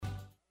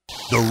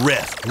The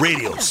Ref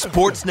Radio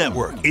Sports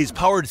Network is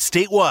powered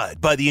statewide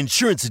by the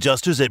insurance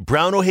adjusters at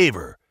Brown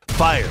O'Haver.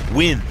 Fire,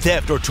 wind,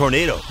 theft, or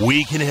tornado,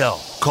 we can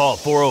help. Call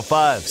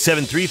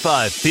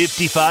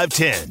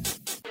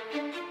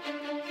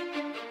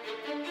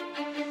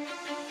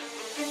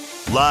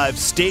 405-735-5510. Live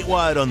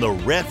statewide on the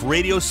Ref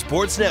Radio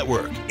Sports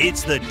Network,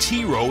 it's the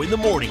T-Row in the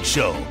Morning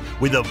Show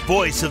with the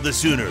voice of the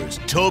Sooners,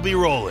 Toby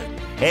Rowland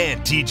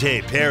and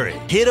TJ Perry.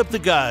 Hit up the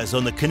guys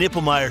on the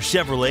Knippelmeyer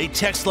Chevrolet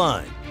text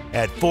line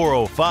at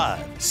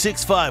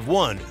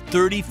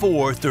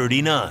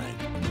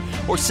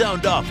 405-651-3439. Or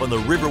sound off on the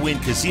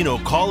Riverwind Casino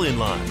call-in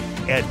line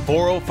at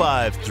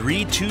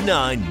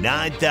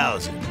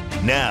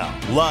 405-329-9000. Now,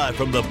 live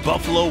from the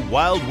Buffalo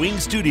Wild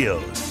Wings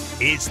Studios,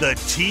 it's the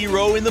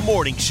T-Row in the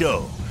Morning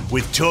Show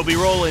with Toby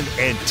Rowland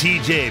and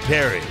TJ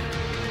Perry.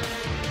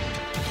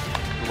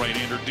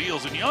 Right-hander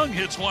deals, and Young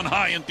hits one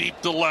high and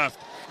deep to left.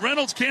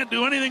 Reynolds can't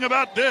do anything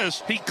about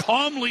this. He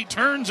calmly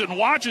turns and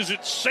watches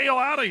it sail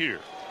out of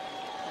here.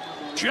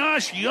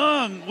 Josh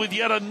Young with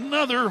yet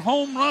another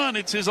home run.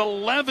 It's his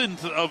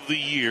 11th of the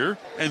year,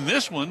 and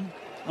this one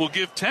will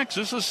give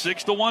Texas a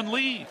 6-1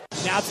 lead.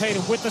 Now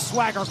Tatum with the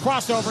swagger,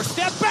 crossover,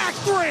 step back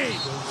three.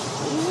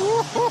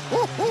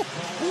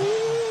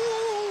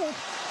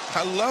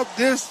 I love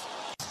this.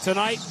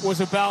 Tonight was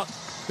about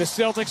the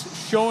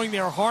Celtics showing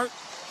their heart,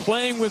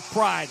 playing with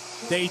pride.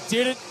 They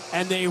did it,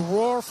 and they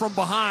roar from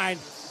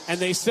behind, and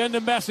they send a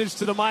message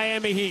to the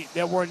Miami Heat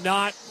that we're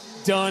not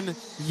done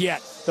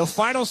yet. The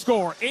final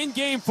score in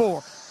Game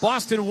 4,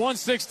 Boston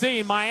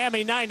 116,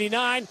 Miami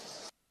 99.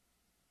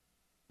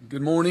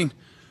 Good morning.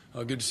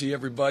 Good to see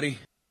everybody.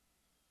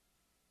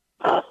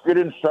 Get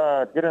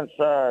inside.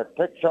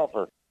 Take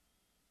shelter.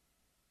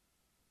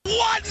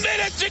 1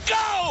 minute to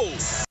go!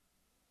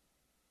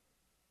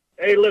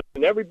 Hey,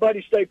 listen,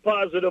 everybody stay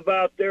positive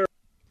out there.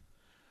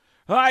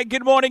 Hi,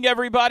 good morning,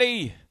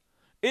 everybody.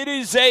 It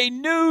is a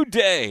new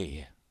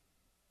day.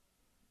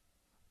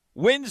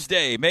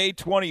 Wednesday, May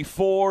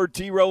 24,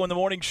 T-Row in the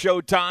Morning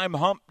Show time,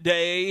 hump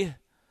day,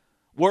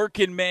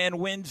 working man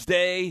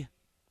Wednesday,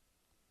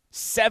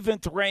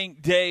 7th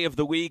ranked day of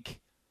the week,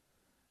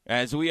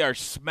 as we are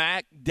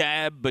smack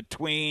dab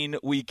between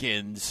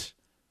weekends.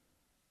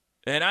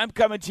 And I'm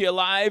coming to you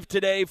live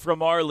today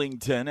from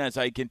Arlington as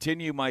I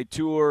continue my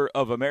tour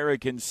of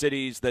American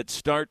cities that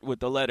start with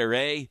the letter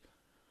A,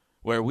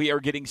 where we are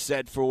getting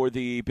set for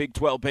the Big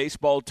 12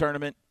 baseball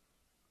tournament,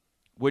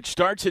 which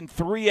starts in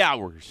 3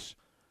 hours.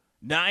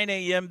 9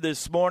 a.m.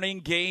 this morning,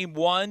 Game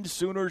 1.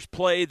 Sooners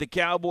play the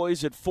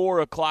Cowboys at 4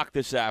 o'clock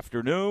this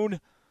afternoon.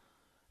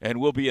 And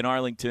we'll be in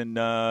Arlington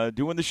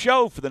doing the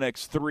show for the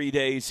next 3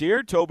 days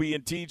here. Toby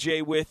and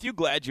TJ with you.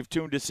 Glad you've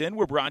tuned us in.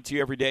 We're brought to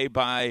you every day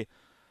by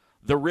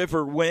the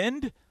River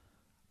Wind.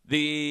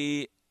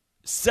 The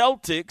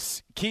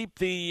Celtics keep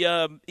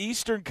the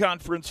Eastern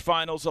Conference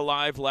Finals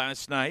alive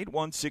last night.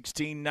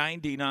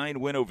 116-99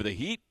 win over the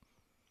Heat.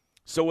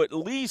 So at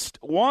least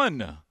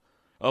one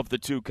of the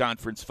two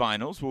conference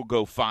finals will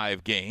go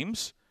 5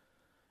 games.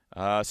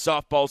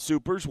 Softball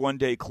Supers, 1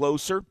 day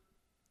closer.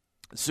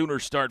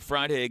 Sooners start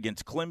Friday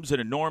against Clemson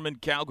and Norman.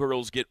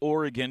 Cowgirls get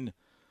Oregon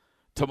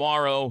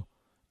tomorrow.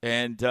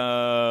 And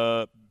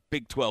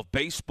Big 12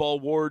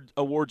 baseball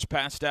awards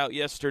passed out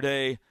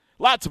yesterday.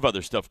 Lots of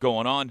other stuff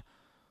going on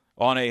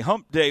a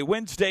hump day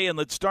Wednesday. And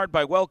let's start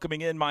by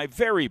welcoming in my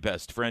very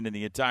best friend in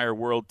the entire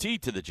world, T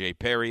to the J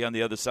Perry on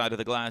the other side of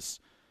the glass.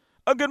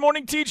 Good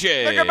morning,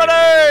 TJ. Good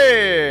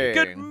morning.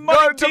 Good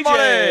morning, TJ.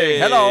 Morning.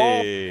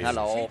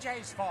 Hello.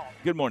 TJ's fault.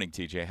 Good morning,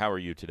 TJ. How are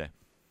you today?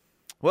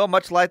 Well,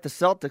 much like the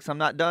Celtics, I'm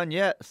not done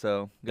yet,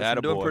 so guess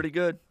I'm doing Attaboy. pretty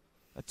good.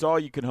 That's all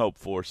you can hope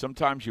for.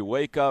 Sometimes you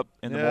wake up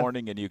in the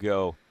morning and you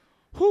go,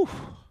 whew,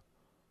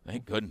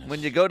 thank goodness.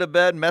 When you go to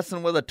bed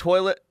messing with a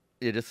toilet,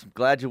 you're just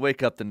glad you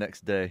wake up the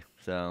next day.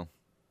 So,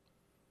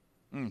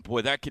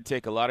 boy, that could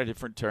take a lot of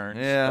different turns.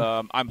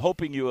 Yeah. I'm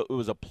hoping it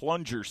was a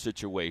plunger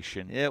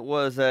situation.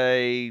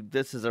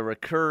 This is a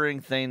recurring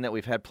thing that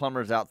we've had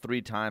plumbers out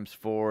 3 times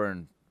for,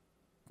 and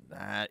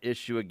that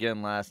issue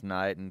again last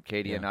night, and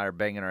Katie and I are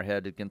banging our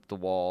head against the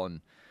wall. And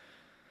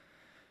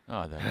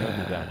don't do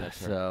that. That's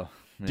so.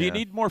 Do you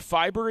need more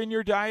fiber in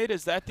your diet?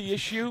 Is that the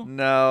issue?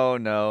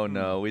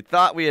 No. We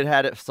thought we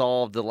had it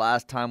solved the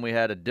last time we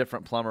had a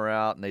different plumber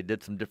out, and they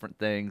did some different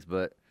things,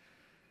 but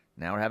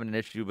now we're having an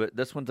issue. But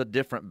this one's a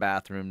different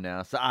bathroom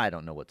now, so I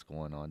don't know what's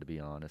going on, to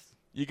be honest.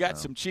 You got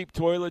some cheap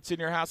toilets in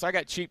your house? I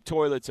got cheap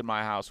toilets in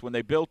my house. When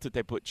they built it,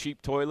 they put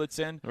cheap toilets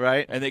in.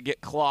 Right. And they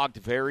get clogged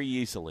very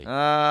easily.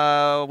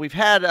 We've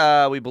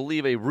had, we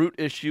believe, a root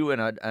issue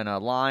and a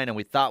line, and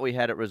we thought we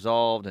had it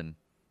resolved and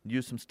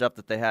used some stuff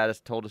that they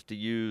told us to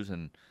use,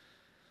 and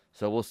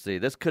so we'll see.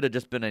 This could have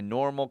just been a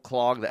normal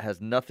clog that has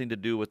nothing to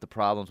do with the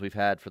problems we've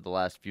had for the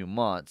last few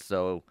months.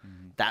 So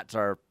that's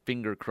our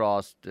finger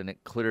crossed, and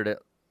it cleared it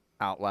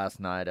out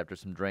last night after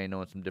some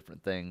Drano and some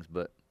different things,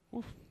 but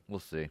we'll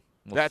see.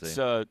 That's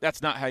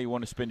not how you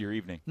want to spend your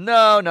evening.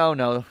 No.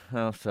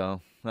 So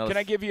can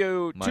I give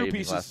you two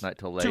pieces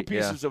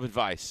of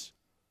advice?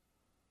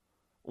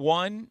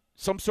 One,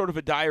 some sort of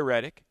a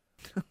diuretic.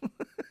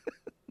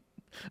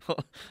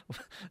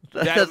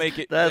 That'll make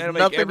it. That has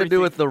nothing to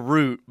do with the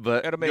route,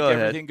 but that'll make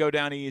everything go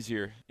down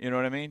easier. You know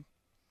what I mean?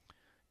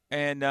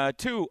 And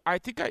two,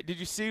 did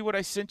you see what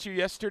I sent you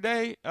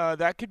yesterday?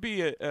 That could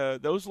be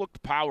those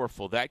looked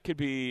powerful. That could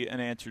be an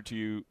answer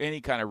to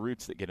any kind of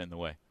routes that get in the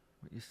way.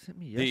 You sent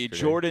me yesterday. The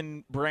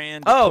Jordan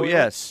brand. Oh toilets.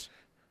 Yes,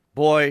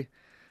 boy,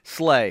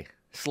 slay.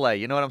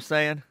 You know what I'm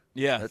saying?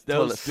 Yeah, That's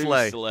those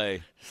slay.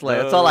 slay.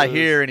 That's all I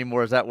hear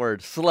anymore is that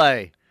word,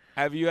 slay.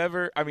 Have you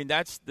ever? I mean,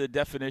 that's the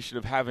definition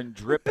of having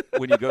drip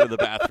when you go to the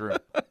bathroom.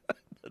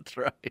 That's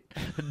right.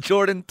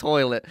 Jordan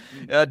toilet.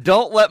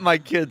 Don't let my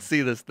kids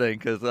see this thing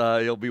because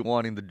you'll be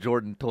wanting the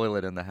Jordan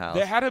toilet in the house.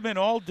 They had them in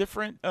all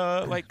different,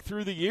 like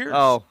through the years.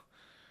 Oh,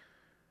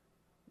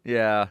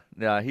 yeah.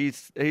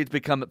 He's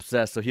become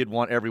obsessed, so he'd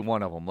want every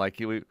one of them. Like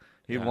he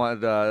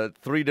wanted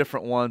 3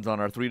 different ones on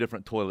our 3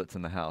 different toilets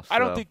in the house. I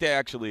don't think they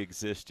actually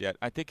exist yet.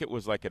 I think it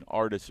was like an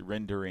artist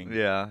rendering.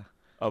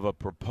 Of a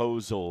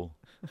proposal.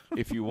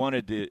 If you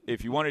wanted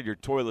your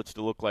toilets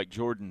to look like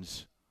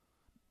Jordan's.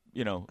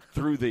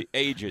 Through the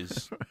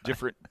ages,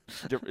 different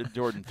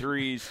Jordan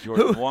 3s,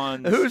 Jordan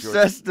 1s. Who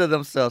says to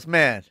themselves,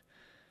 man,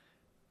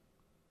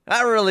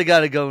 I really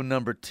got to go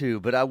number 2,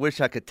 but I wish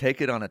I could take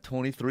it on a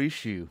 23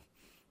 shoe.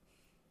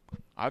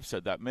 I've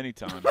said that many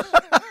times. I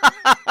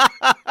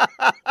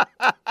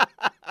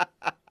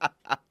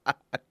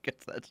guess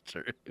that's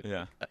true.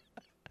 Yeah.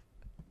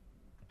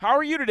 How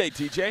are you today,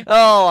 TJ?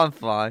 Oh, I'm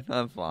fine.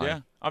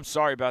 Yeah. I'm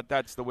sorry about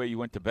that's the way you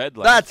went to bed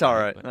last That's night. all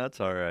right. But,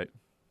 that's all right.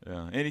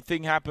 Yeah.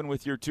 Anything happen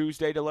with your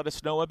Tuesday to let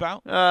us know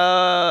about?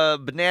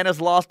 Bananas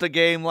lost a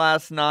game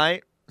last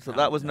night, so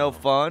that was no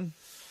fun.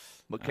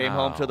 But came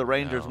home to the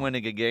Rangers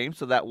winning a game,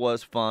 so that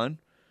was fun.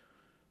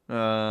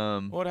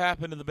 What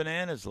happened to the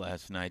Bananas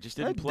last night? Just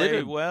didn't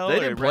play well? They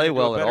didn't play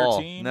well at all.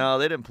 Team? No,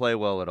 they didn't play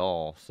well at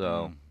all.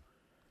 So,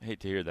 I hate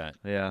to hear that.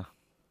 Yeah.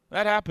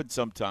 That happens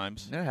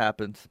sometimes. It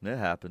happens.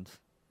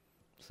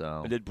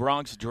 So, Did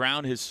Bronx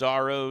drown his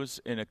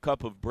sorrows in a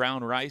cup of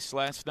brown rice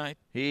last night?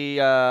 He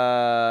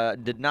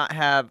did not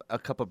have a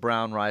cup of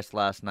brown rice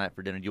last night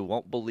for dinner. You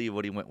won't believe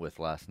what he went with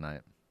last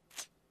night.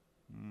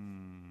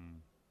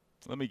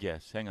 Let me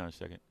guess. Hang on a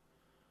second.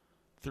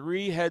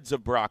 3 heads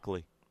of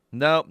broccoli.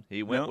 Nope.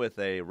 He went with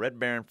a Red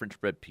Baron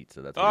French bread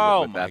pizza. That's what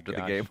he went with after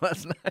the game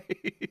last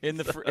night. in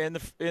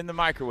the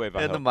microwave.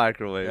 In the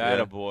microwave.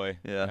 Attaboy.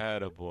 Yeah.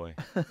 Attaboy.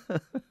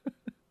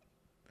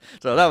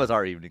 So that was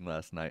our evening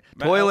last night.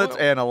 Toilets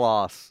and a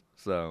loss.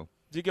 So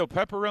did you go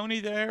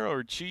pepperoni there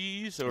or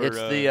cheese or? It's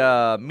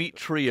the meat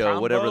trio,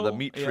 combo? whatever the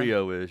meat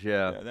trio is.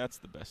 Yeah, that's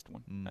the best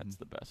one. That's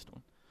the best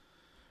one.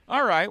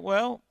 All right,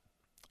 well,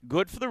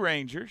 good for the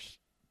Rangers,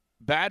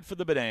 bad for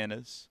the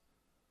Bananas,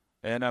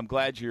 and I'm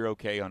glad you're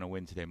okay on a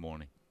Wednesday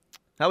morning.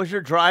 How was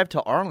your drive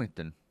to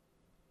Arlington?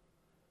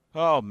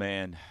 Oh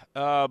man,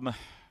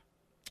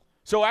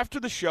 so after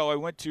the show, I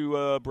went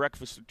to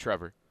breakfast with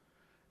Trevor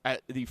at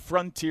the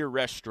Frontier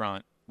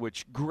Restaurant,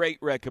 which great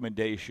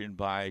recommendation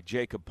by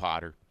Jacob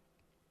Potter.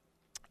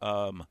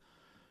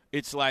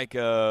 It's like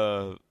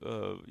a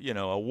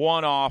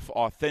one-off,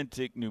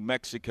 authentic New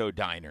Mexico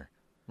diner.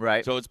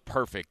 Right. So it's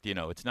perfect.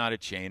 It's not a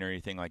chain or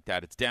anything like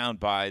that. It's down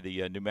by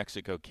the New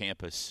Mexico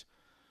campus,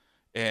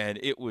 and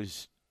it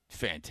was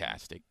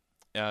fantastic.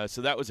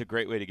 So that was a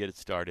great way to get it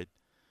started.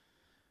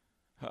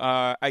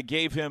 I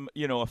gave him,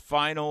 a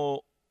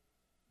final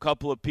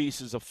couple of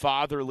pieces of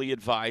fatherly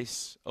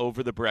advice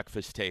over the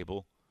breakfast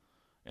table,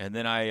 and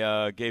then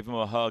I gave him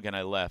a hug and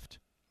I left.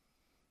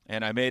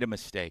 And I made a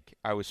mistake.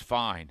 I was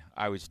fine.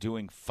 I was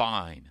doing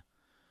fine.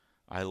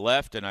 I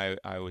left and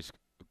I was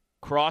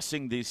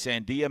crossing the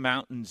Sandia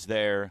Mountains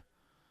there,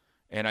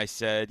 and I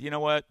said, you know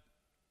what?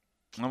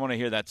 I want to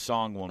hear that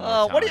song one more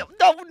time.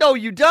 No,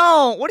 you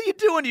don't. What are you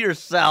doing to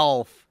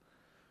yourself?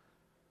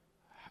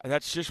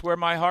 That's just where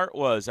my heart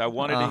was. I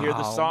wanted to hear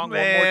the song one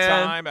more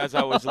time as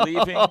I was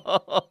leaving.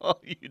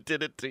 You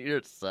did it to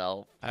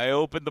yourself. I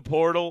opened the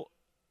portal,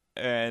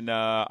 and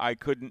I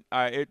couldn't.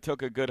 It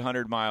took a good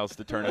 100 miles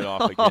to turn it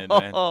off again,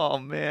 man. Oh,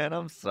 man,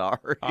 I'm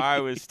sorry.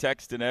 I was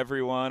texting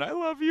everyone, I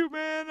love you,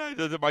 man. I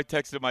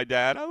texted my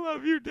dad, I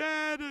love you,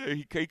 Dad.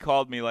 He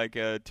called me like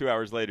 2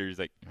 hours later. He's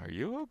like, are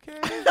you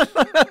okay?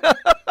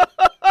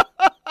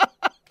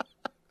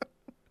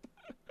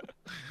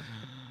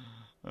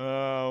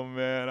 Oh,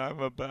 man, I'm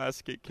a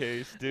basket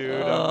case,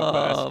 dude. I'm a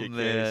basket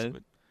case.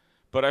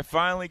 But I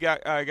finally got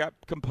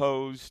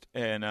composed,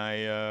 and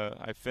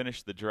I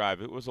finished the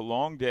drive. It was a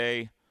long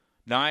day,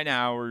 9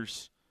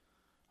 hours.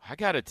 I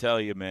got to tell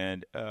you,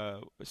 man.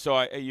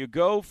 So you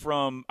go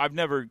from I've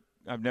never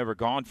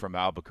gone from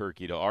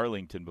Albuquerque to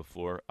Arlington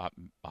before,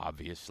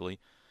 obviously.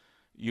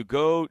 You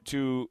go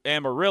to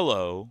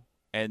Amarillo,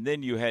 and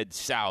then you head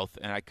south,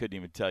 and I couldn't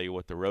even tell you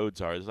what the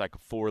roads are. There's like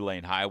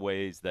 4-lane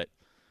highways that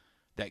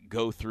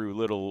go through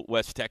little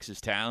West Texas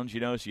towns,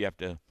 so you have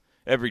to,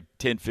 every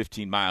 10,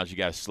 15 miles, you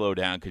got to slow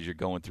down because you're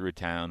going through a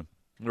town.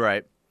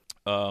 Right.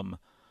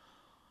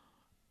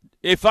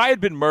 If I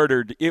had been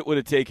murdered, it would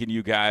have taken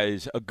you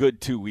guys a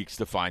good 2 weeks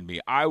to find me.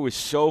 I was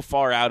so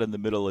far out in the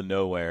middle of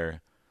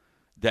nowhere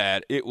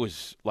that it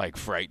was like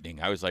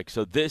frightening. I was like,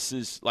 so this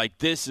is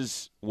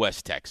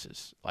West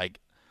Texas. Like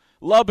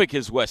Lubbock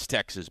is West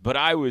Texas, but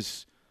I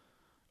was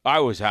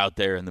out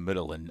there in the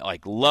middle, and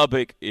like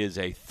Lubbock is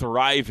a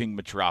thriving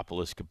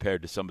metropolis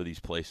compared to some of these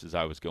places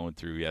I was going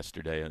through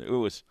yesterday, and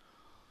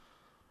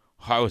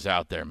I was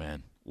out there,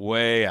 man,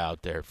 way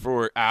out there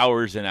for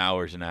hours and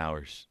hours and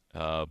hours.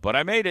 But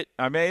I made it.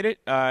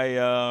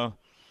 I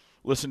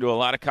listened to a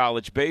lot of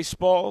college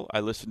baseball. I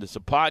listened to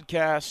some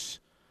podcasts.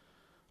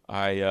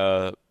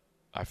 I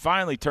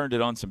finally turned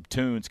it on some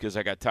tunes because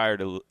I got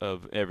tired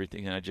of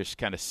everything, and I just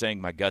kind of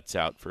sang my guts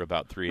out for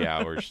about 3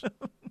 hours.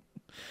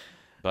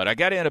 But I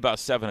got in about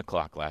 7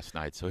 o'clock last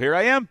night, so here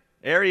I am.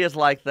 Areas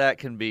like that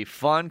can be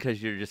fun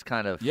because you're just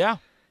kind of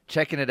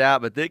checking it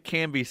out, but they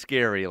can be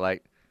scary.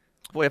 Like,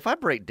 boy, if I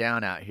break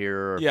down out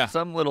here, or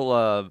some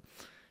little,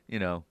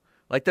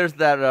 like there's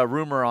that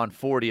rumor on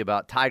 40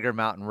 about Tiger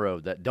Mountain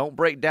Road, that don't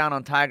break down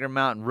on Tiger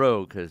Mountain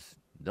Road because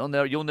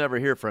you'll never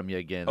hear from you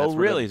again. That's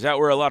really? Is that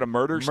where a lot of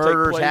murders take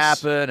place?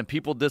 Happen and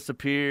people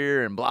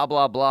disappear and blah,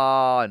 blah,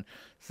 blah. And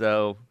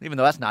so even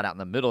though that's not out in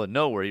the middle of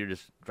nowhere, you're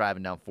just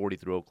driving down 40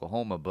 through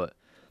Oklahoma, but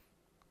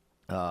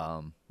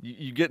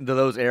you get into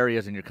those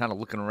areas and you're kind of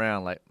looking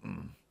around like,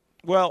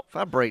 well, if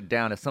I break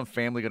down, is some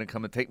family going to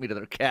come and take me to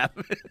their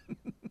cabin?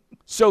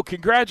 So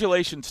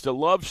congratulations to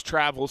Love's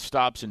Travel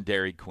Stops and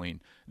Dairy Queen.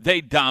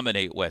 They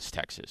dominate West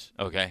Texas,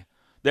 okay?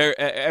 They're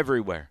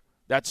everywhere.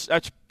 That's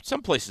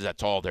some places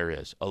that's all there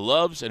is, a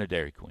Love's and a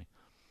Dairy Queen.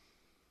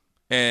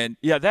 And,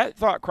 yeah, that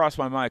thought crossed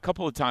my mind. A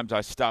couple of times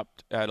I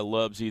stopped at a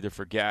Love's either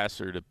for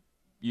gas or to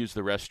use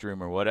the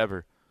restroom or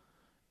whatever,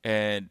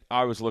 and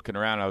I was looking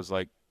around. I was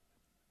like,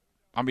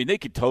 I mean, they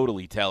could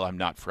totally tell I'm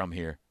not from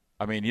here.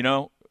 I mean,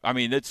 you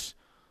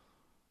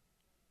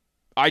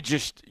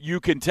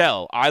can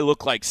tell I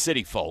look like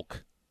city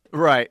folk.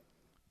 Right.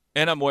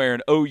 And I'm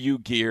wearing OU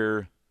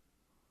gear,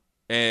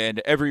 and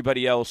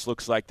everybody else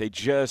looks like they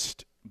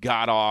just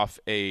got off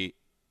a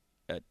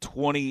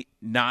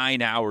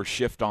 29-hour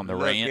shift on the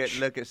ranch.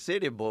 Look at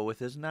City Boy with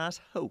his nice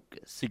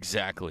Hokas.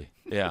 Exactly.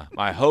 Yeah,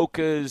 my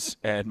Hokas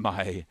and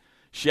my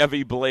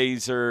Chevy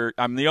Blazer.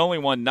 I'm the only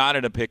one not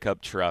in a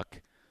pickup truck.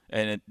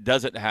 And it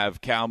doesn't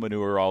have cow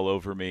manure all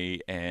over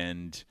me,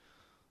 and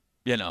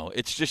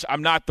it's just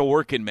I'm not the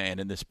working man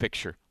in this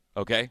picture.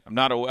 Okay, I'm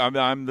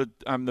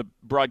the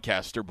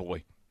broadcaster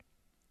boy,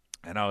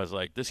 and I was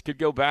like, this could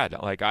go bad.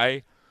 Like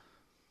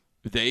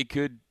they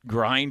could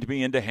grind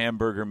me into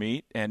hamburger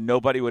meat, and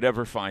nobody would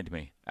ever find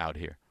me out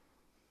here.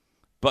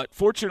 But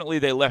fortunately,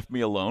 they left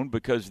me alone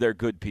because they're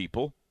good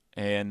people,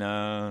 and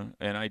I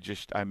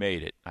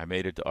made it. I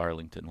made it to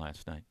Arlington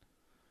last night,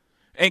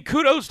 and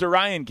kudos to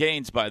Ryan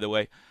Gaines, by the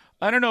way.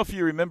 I don't know if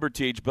you remember,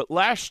 Teej, but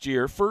last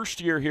year, first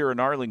year here in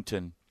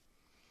Arlington,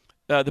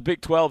 the Big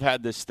 12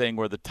 had this thing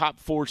where the top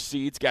 4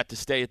 seeds got to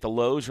stay at the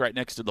Lowe's right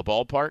next to the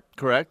ballpark.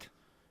 Correct.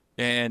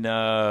 And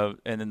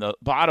then the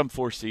bottom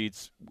 4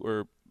 seeds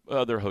were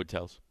other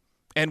hotels.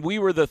 And we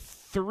were the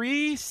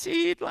 3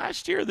 seed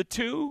last year, the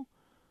 2.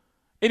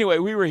 Anyway,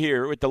 we were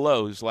here with the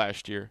Lowe's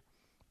last year.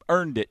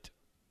 Earned it.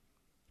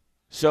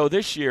 So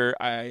this year,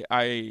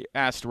 I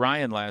asked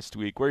Ryan last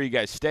week, where are you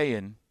guys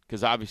staying?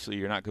 Because obviously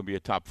you're not going to be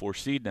a top 4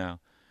 seed now.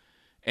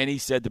 And he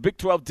said the Big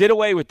 12 did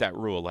away with that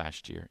rule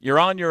last year. You're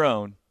on your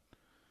own.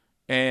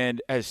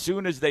 And as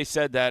soon as they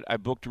said that, I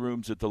booked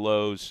rooms at the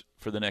Lowe's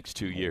for the next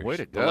 2 years. Way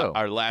to go.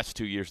 Our last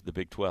 2 years of the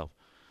Big 12.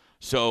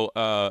 So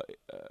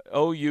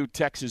OU,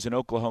 Texas, and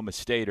Oklahoma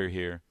State are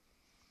here.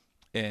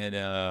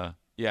 And,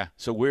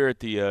 so we're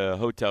at the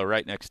hotel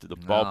right next to the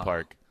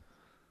ballpark.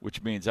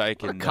 Which means I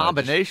can. What a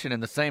combination in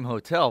the same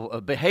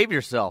hotel. Behave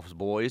yourselves,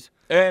 boys.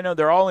 And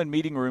they're all in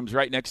meeting rooms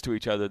right next to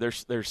each other.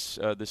 There's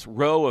this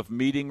row of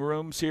meeting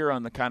rooms here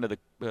on the kind of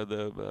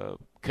the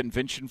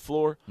convention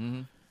floor,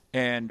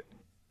 and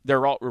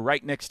they're all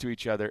right next to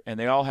each other. And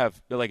they all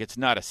have it's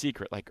not a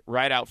secret. Like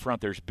right out front,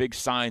 there's big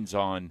signs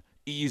on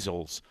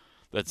easels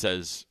that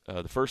says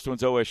the first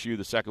one's OSU,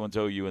 the second one's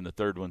OU, and the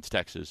third one's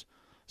Texas.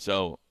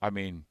 So I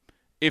mean,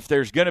 if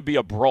there's going to be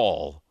a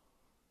brawl,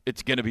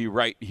 it's going to be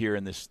right here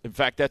in this. In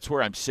fact, that's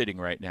where I'm sitting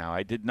right now.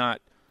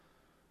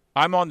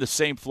 I'm on the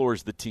same floor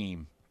as the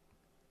team.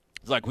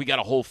 It's like we got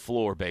a whole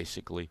floor,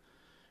 basically.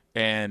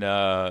 And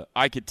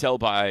I could tell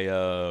by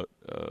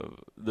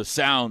the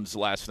sounds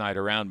last night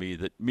around me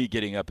that me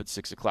getting up at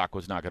 6 o'clock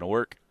was not going to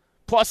work.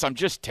 Plus, I'm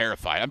just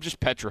terrified. I'm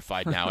just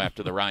petrified now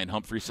after the Ryan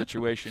Humphrey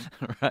situation.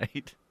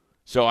 Right.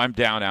 So I'm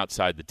down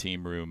outside the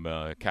team room,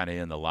 kind of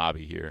in the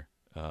lobby here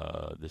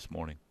this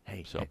morning.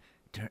 Hey,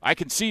 I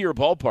can see your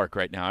ballpark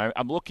right now.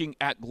 I'm looking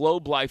at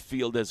Globe Life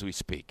Field as we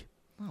speak.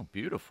 Oh,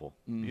 beautiful.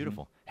 Mm-hmm.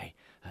 Beautiful. Hey,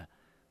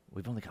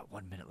 we've only got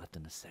 1 minute left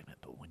in this segment,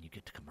 but when you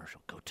get to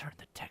commercial, go turn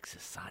the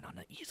Texas sign on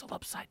the easel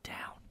upside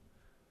down.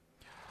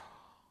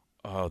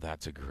 Oh,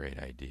 that's a great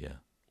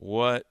idea.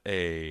 What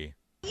a...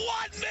 1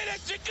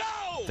 minute to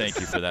go! Thank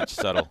you for that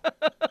subtle.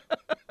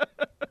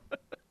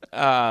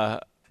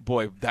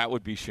 Boy, that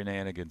would be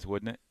shenanigans,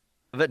 wouldn't it?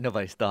 I bet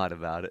nobody's thought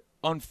about it.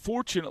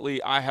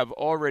 Unfortunately, I have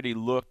already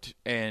looked,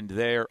 and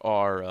there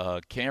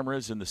are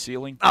cameras in the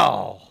ceiling.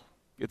 Oh.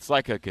 It's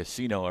like a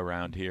casino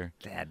around here.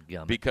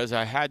 Dadgummit. Because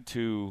I had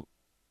to.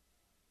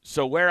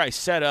 So where I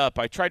set up,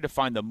 I tried to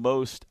find the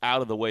most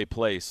out of the way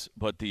place,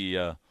 but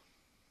the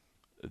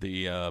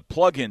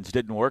plugins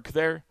didn't work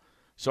there.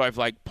 So I've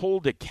like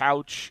pulled a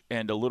couch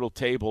and a little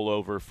table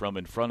over from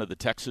in front of the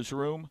Texas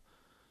room.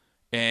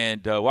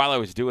 And while I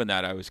was doing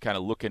that, I was kind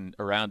of looking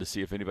around to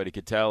see if anybody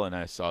could tell, and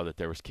I saw that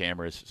there was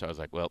cameras. So I was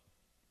like, well,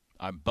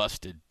 I'm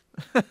busted.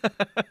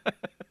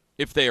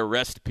 If they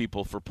arrest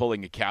people for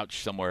pulling a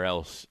couch somewhere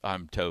else,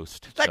 I'm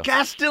toast. That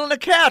guy's stealing the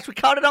couch. We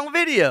caught it on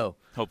video.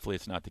 Hopefully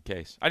it's not the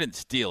case. I didn't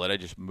steal it. I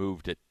just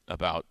moved it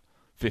about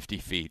 50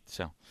 feet.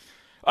 So,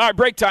 all right,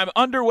 break time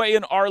underway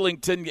in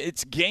Arlington.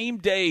 It's game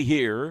day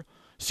here.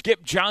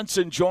 Skip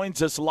Johnson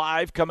joins us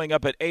live coming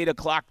up at 8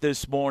 o'clock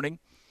this morning.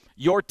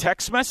 Your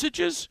text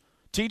messages,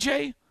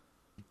 TJ?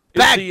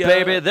 Back,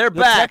 baby. They're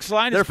back. Text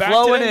line They're is back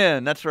flowing today?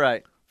 in. That's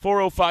right.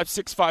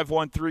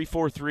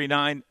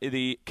 405-651-3439,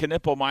 the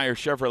Knippelmeyer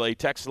Chevrolet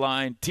text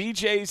line.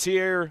 TJ's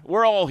here.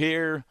 We're all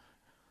here.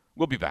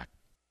 We'll be back.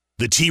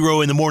 The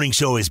T-Row in the Morning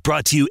Show is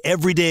brought to you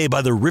every day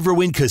by the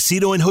Riverwind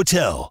Casino and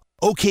Hotel,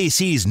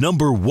 OKC's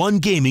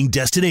 #1 gaming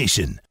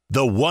destination.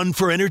 The one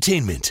for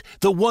entertainment,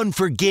 the one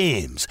for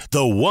games,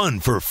 the one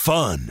for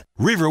fun.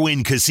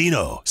 Riverwind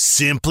Casino,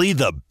 simply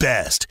the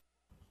best.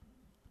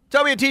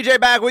 Toby and TJ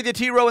back with you.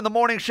 T-Row in the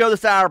Morning Show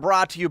this hour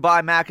brought to you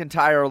by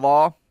McIntyre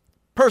Law.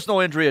 Personal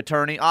injury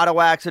attorney, auto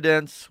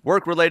accidents,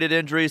 work-related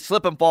injuries,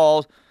 slip and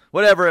falls,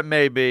 whatever it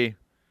may be.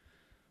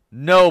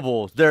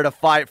 Noble's there to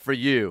fight for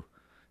you.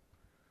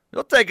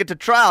 He'll take it to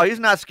trial. He's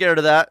not scared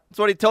of that. That's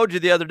what he told you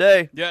the other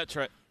day. Yeah, that's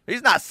right.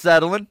 He's not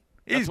settling.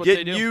 That's He's what they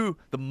getting do. you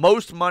the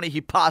most money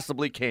he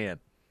possibly can.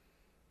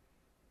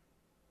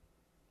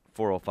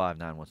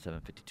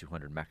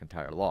 405-917-5200,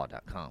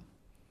 McIntyreLaw.com.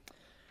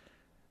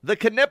 The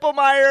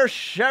Knippelmeyer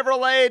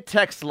Chevrolet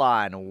text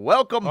line.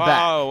 Welcome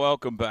back. Oh,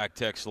 welcome back,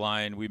 text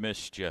line. We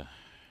missed you.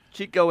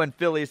 Chico in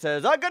Philly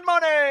says, good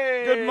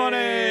morning. Good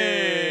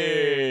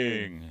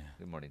morning.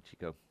 Good morning,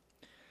 Chico.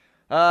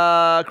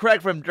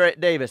 Craig from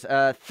Davis,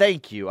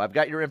 thank you. I've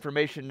got your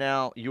information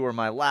now. You are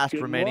my last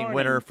remaining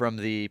winner from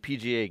the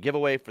PGA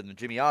giveaway from the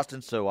Jimmy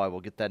Austin, so I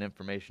will get that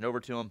information over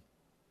to him.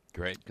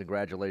 Great.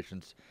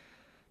 Congratulations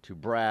to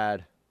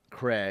Brad,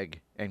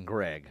 Craig, and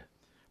Greg.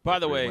 By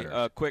the way,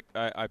 quick,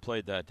 I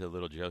played that to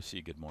little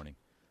Josie. Good morning.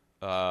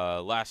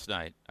 Last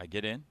night, I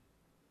get in.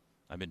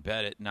 I'm in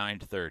bed at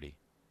 9:30.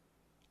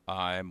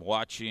 I'm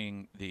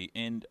watching the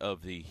end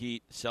of the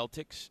Heat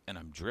Celtics, and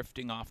I'm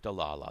drifting off to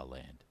La La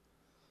Land.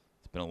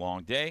 It's been a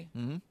long day.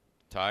 Mm-hmm.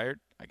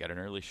 Tired. I got an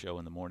early show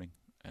in the morning,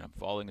 and I'm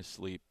falling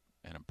asleep,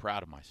 and I'm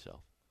proud of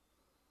myself.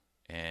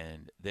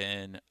 And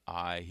then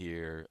I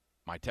hear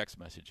my text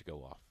message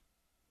go off.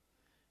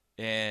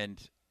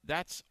 And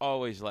that's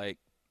always like,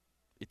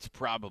 it's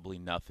probably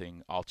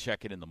nothing. I'll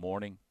check it in the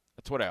morning.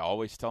 That's what I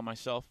always tell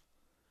myself.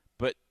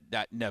 But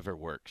that never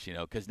works,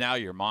 because now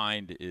your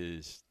mind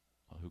is,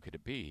 well, who could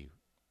it be?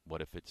 What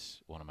if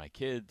it's one of my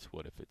kids?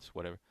 What if it's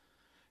whatever?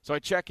 So I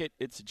check it.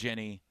 It's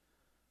Jenny.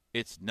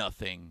 It's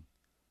nothing.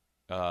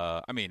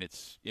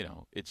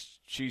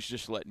 She's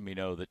just letting me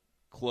know that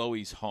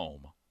Chloe's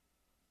home.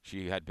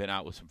 She had been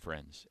out with some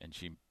friends, and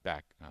she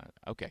back.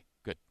 Okay,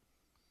 good.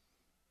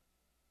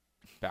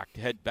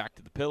 Head back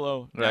to the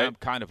pillow. Right. Now I'm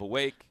kind of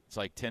awake. It's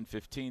like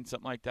 10:15,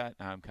 something like that.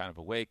 Now I'm kind of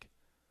awake.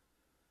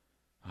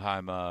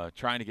 I'm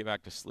trying to get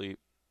back to sleep.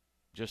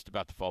 Just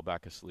about to fall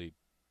back asleep.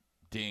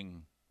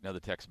 Ding, another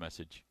text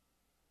message.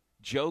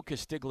 Joe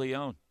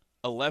Castiglione,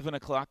 11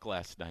 o'clock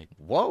last night.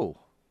 Whoa.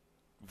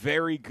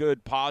 Very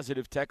good,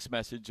 positive text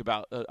message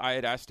about. I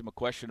had asked him a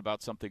question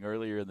about something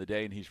earlier in the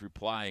day, and he's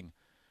replying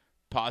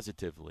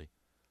positively.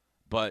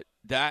 But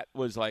that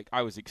was like,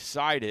 I was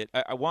excited.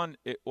 One,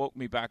 it woke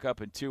me back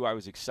up, and two, I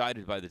was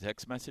excited by the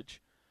text message.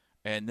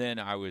 And then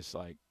I was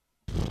like,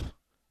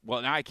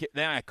 well, now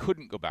I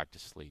couldn't go back to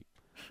sleep.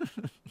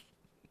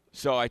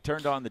 So I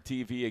turned on the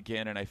TV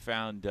again, and I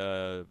found,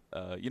 the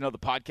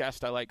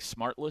podcast I like,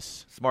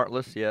 Smartless?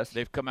 Smartless, yes.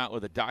 They've come out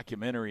with a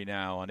documentary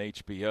now on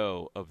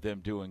HBO of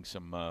them doing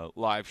some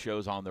live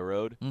shows on the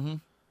road. Mm-hmm.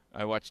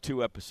 I watched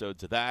 2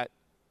 episodes of that.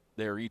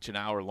 They're each an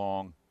hour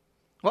long.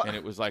 What? And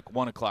it was like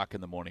 1 o'clock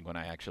in the morning when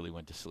I actually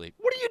went to sleep.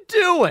 What are you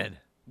doing?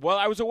 Well,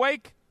 I was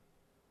awake.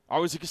 I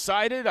was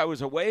excited. I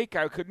was awake.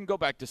 I couldn't go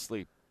back to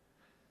sleep.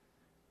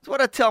 That's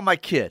what I tell my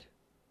kid.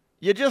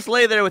 You just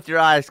lay there with your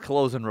eyes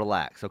closed and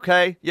relax,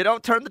 okay? You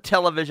don't turn the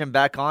television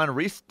back on,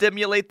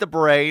 re-stimulate the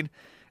brain,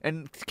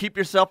 and keep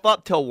yourself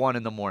up till 1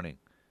 in the morning.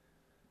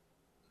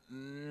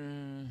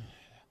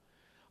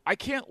 I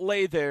can't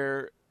lay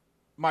there.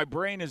 My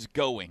brain is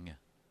going.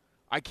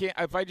 I can't.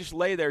 If I just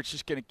lay there, it's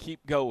just going to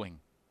keep going.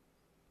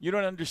 You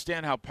don't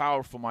understand how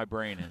powerful my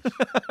brain is.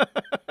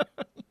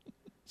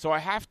 So I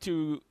have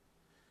to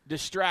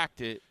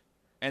distract it,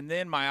 and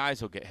then my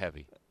eyes will get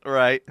heavy.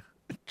 Right.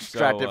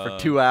 Distracted for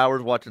 2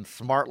 hours watching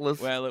Smartless.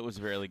 Well, it was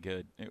really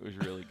good. It was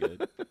really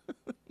good.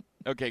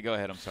 Okay, go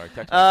ahead. I'm sorry.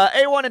 Text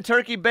A1 and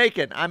turkey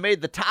bacon. I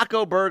made the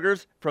taco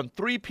burgers from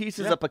 3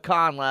 pieces of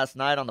pecan last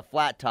night on the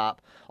flat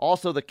top.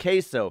 Also the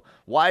queso.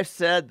 Wife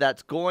said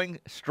that's going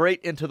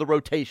straight into the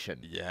rotation.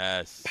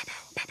 Yes.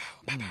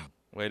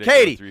 Way to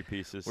Katie, go, 3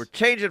 pieces. We're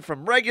changing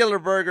from regular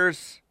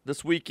burgers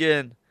this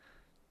weekend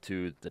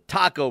to the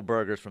taco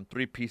burgers from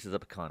 3 pieces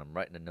of pecan. I'm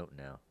writing a note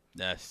now.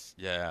 Yes.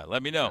 Yeah.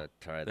 Let me know.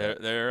 Try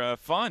that. They're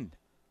fun.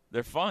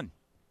 They're fun.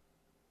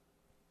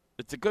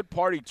 It's a good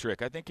party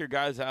trick. I think your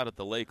guys out at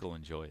the lake will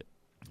enjoy it.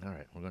 All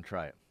right, we're gonna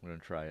try it.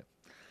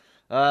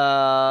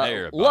 Hey,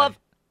 everybody. Love.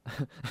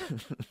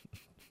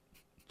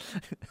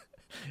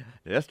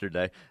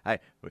 Yesterday, hey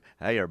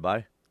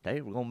everybody.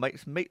 Today we're gonna make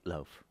some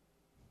meatloaf.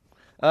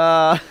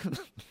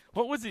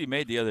 What was it he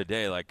made the other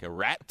day? Like a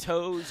rat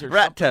toes or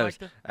rat something toes. like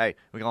that? Hey,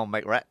 we're gonna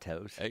make rat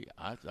toes. Hey,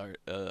 I thought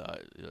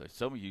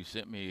some of you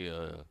sent me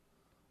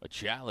a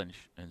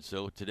challenge, and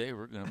so today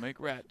we're gonna make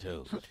rat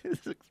toes. His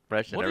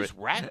expression. What is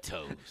rat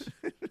toes?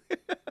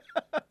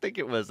 I think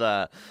it was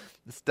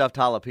stuffed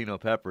jalapeno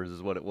peppers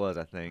is what it was.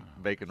 I think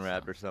bacon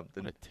wrapped or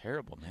something. What a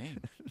terrible name.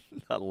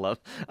 I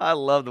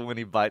love the when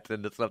he bites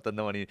into something.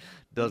 When he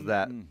does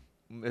that,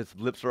 his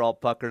lips are all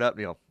puckered up.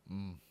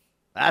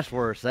 That's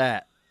where it's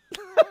at.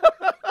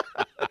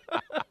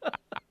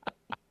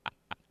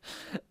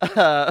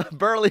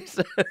 Burley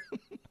said,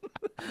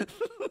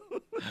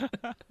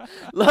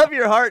 "Love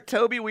your heart,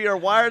 Toby. We are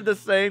wired the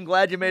same.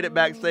 Glad you made it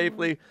back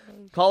safely.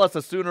 Call us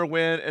a Sooner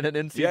win and an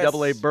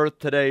NCAA berth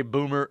today,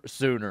 Boomer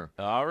Sooner."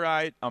 All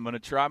right. I'm going to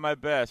try my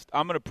best.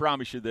 I'm going to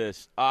promise you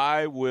this.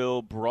 I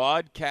will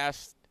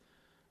broadcast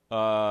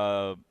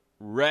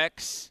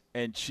Rex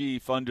and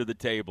Chief under the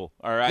table.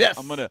 All right? Yes.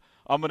 I'm going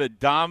to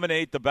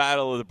dominate the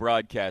battle of the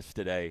broadcast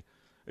today.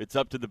 It's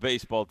up to the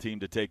baseball team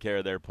to take care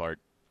of their part.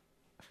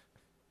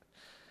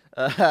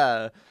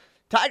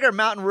 Tiger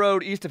Mountain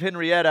Road east of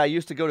Henrietta. I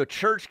used to go to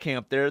church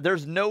camp there.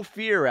 There's no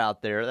fear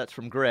out there. That's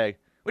from Greg.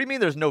 What do you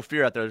mean there's no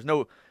fear out there?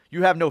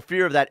 You have no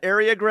fear of that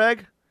area,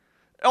 Greg?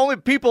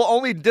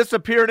 People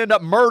disappear and end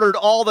up murdered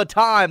all the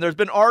time. There's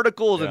been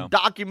articles and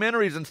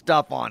documentaries and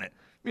stuff on it. I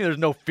mean, there's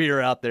no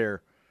fear out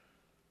there.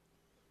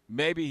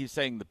 Maybe he's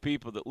saying the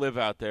people that live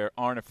out there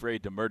aren't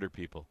afraid to murder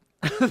people.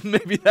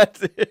 Maybe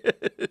that's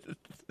it.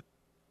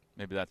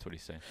 Maybe that's what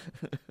he's saying.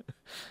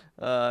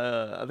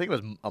 I think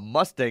it was a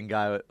Mustang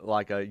guy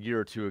like a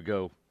year or two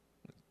ago.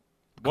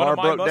 One of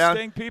my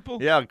Mustang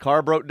people? Yeah,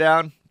 car broke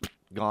down.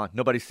 Gone.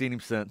 Nobody's seen him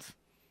since.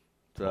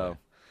 So,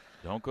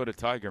 don't go to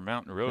Tiger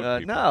Mountain Road,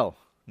 people.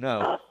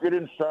 No. Get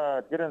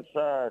inside.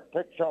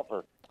 Take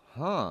shelter.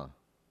 Huh.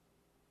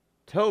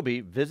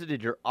 Toby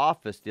visited your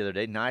office the other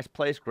day. Nice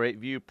place, great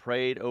view.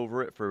 Prayed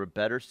over it for a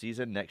better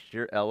season next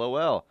year.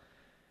 LOL.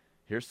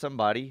 Here's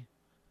somebody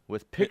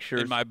with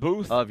pictures in my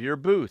booth of your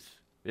booth.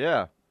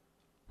 Yeah.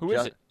 Who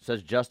is it?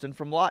 Says Justin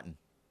from Lawton.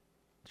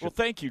 Well,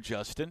 thank you,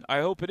 Justin.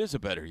 I hope it is a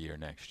better year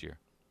next year.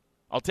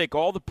 I'll take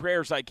all the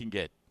prayers I can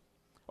get.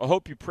 I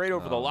hope you prayed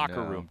over the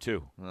locker room,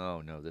 too.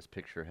 Oh, no. This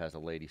picture has a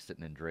lady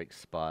sitting in Drake's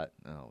spot.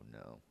 Oh,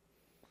 no.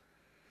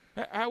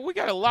 We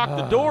got to lock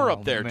the door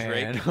up there, man.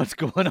 Drake. What's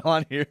going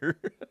on here?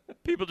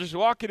 People just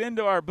walking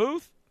into our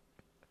booth.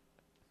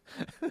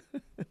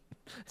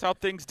 That's how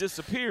things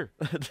disappear.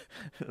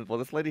 Well,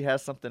 this lady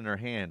has something in her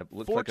hand. It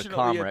looks like a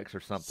Fortunately, Comrex or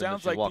something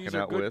sounds that she's like walking these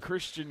are out good with.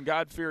 Christian,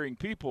 God-fearing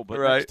people, but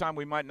Right. next time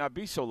we might not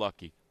be so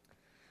lucky.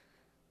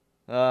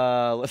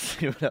 Let's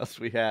see what else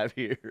we have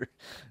here.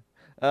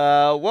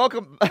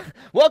 Welcome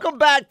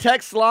back,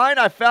 text line.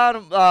 I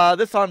found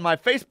this on my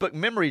Facebook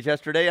memories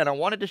yesterday, and I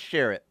wanted to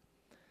share it.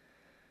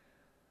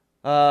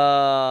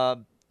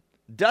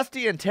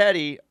 Dusty and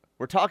Teddy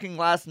were talking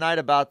last night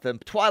about the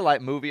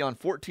Twilight movie on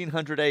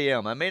 1400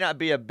 AM. I may not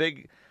be a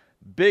big,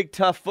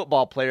 tough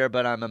football player,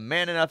 but I'm a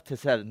man enough to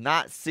have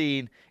not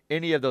seen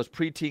any of those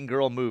preteen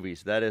girl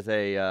movies. That is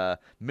a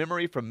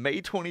memory from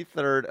May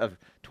 23rd of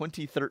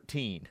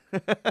 2013.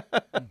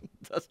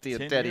 Dusty and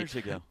 10 Teddy. years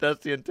ago.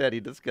 Dusty and Teddy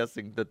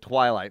discussing the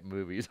Twilight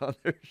movies on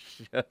their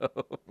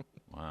show.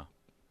 Wow.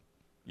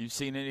 You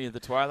seen any of the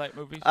Twilight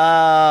movies?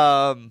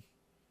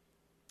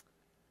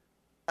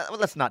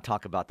 Let's not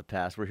talk about the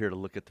past. We're here to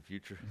look at the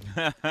future.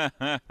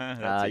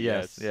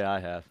 Yes. Yeah, I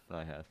have.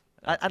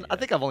 I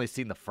think I've only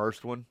seen the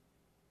first one.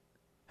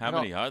 How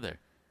many are there?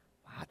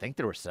 I think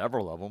there were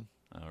several of them.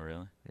 Oh,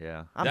 really?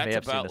 Yeah. I That's may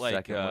have about seen the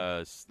second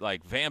one.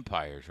 like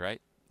vampires,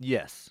 right?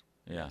 Yes.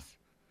 Yeah. Yes.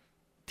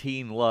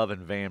 Teen love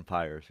and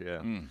vampires,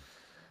 yeah.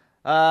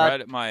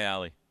 Right at my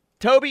alley.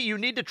 Toby, you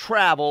need to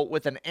travel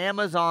with an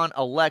Amazon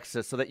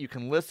Alexa so that you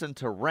can listen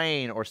to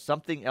rain or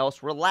something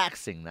else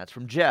relaxing. That's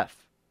from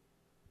Jeff.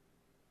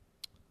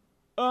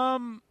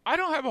 I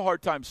don't have a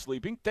hard time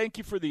sleeping. Thank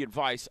you for the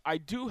advice. I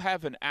do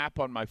have an app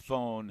on my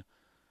phone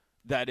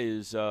that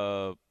is,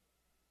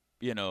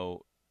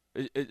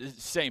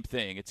 same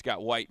thing. It's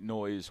got white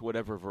noise,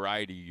 whatever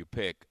variety you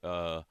pick.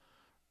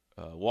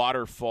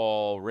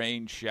 Waterfall,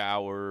 rain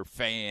shower,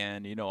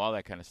 fan, all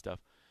that kind of stuff.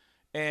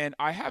 And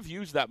I have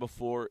used that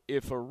before.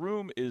 If a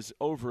room is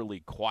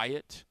overly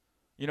quiet,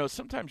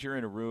 sometimes you're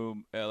in a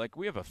room, like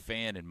we have a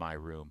fan in my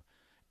room,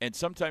 And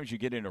sometimes you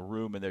get in a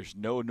room and there's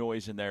no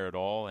noise in there at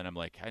all, and I'm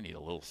like, I need a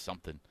little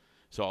something.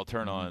 So I'll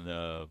turn on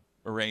a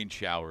rain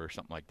shower or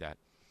something like that.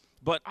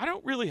 But I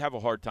don't really have a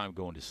hard time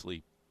going to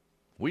sleep.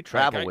 We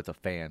travel with a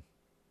fan.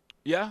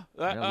 Yeah?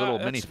 A little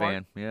mini smart.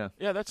 fan, yeah.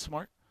 Yeah, that's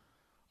smart.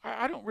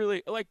 I don't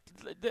really – like,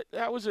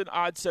 that was an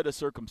odd set of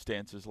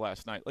circumstances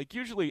last night. Like,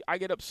 usually I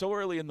get up so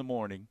early in the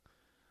morning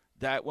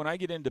that when I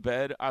get into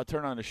bed, I'll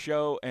turn on a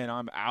show, and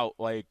I'm out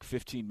like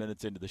 15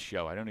 minutes into the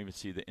show. I don't even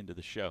see the end of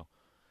the show.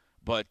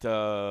 But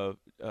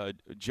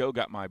Joe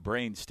got my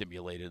brain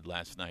stimulated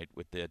last night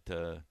with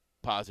that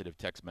positive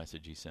text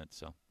message he sent,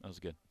 so that was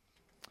good.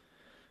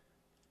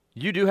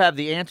 You do have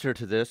the answer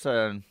to this.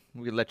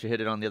 We can let you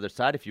hit it on the other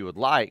side if you would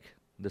like.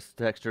 This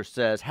texter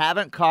says,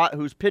 haven't caught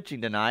who's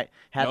pitching tonight.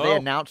 Have they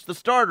announced the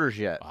starters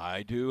yet?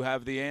 I do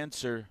have the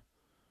answer.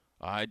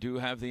 I've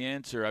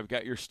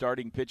got your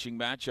starting pitching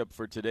matchup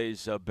for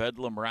today's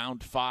Bedlam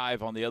Round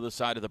 5 on the other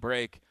side of the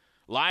break.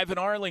 Live in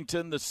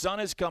Arlington, the sun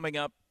is coming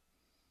up.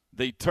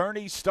 The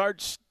tourney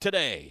starts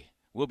today.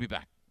 We'll be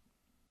back.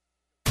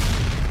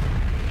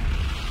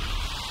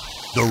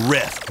 The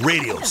Ref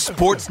Radio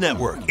Sports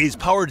Network is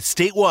powered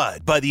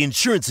statewide by the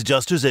insurance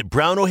adjusters at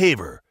Brown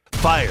O'Haver.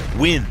 Fire,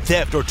 wind,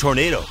 theft, or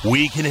tornado,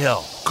 we can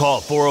help. Call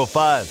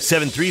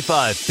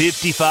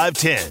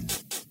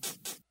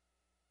 405-735-5510.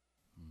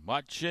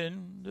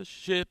 Watching the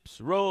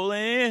ships roll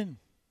in.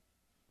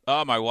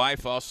 Oh, my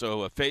wife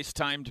also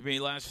FaceTimed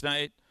me last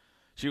night.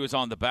 She was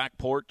on the back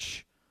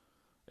porch,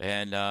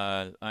 and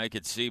I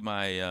could see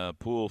my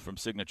pool from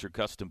Signature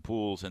Custom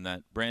Pools and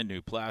that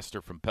brand-new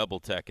plaster from Pebble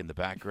Tech in the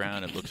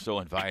background. It looks so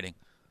inviting.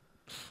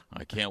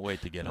 I can't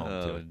wait to get home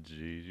to it.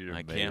 Geez, you're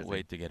I amazing. can't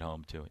wait to get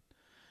home to it.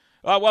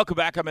 Welcome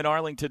back. I'm in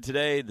Arlington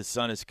today. The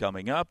sun is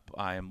coming up.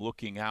 I am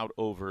looking out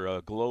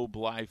over Globe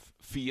Life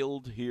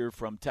Field here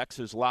from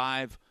Texas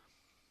Live.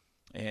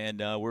 And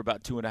we're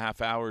about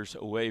 2.5 hours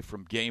away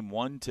from Game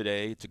 1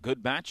 today. It's a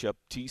good matchup,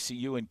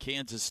 TCU and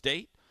Kansas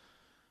State.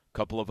 A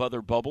couple of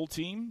other bubble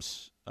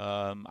teams.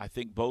 I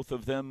think both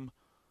of them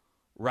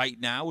right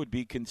now would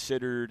be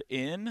considered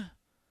in,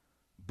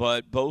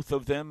 but both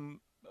of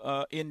them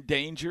in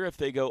danger if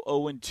they go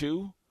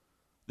 0-2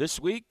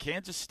 this week.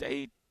 Kansas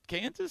State.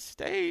 Kansas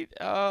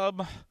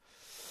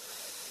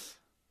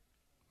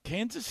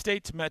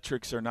State's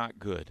metrics are not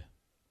good.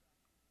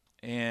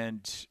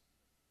 And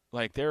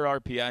like their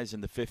RPI's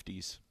in the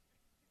 50s.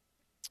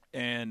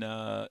 And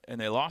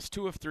they lost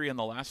 2 of 3 on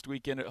the last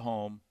weekend at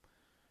home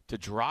to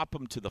drop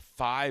them to the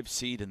 5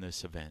 seed in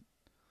this event.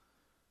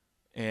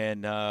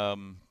 And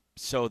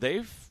so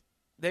they've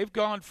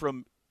gone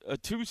from a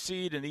 2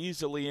 seed and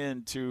easily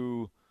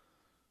into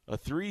a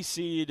 3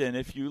 seed, and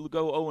if you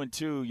go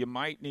 0-2, you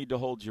might need to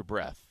hold your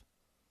breath.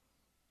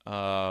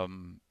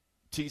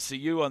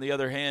 TCU, on the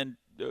other hand,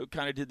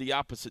 kind of did the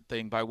opposite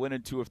thing by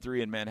winning 2 of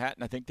 3 in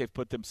Manhattan. I think they've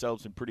put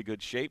themselves in pretty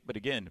good shape. But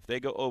again, if they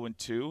go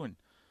 0-2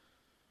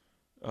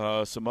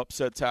 and some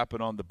upsets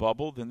happen on the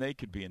bubble, then they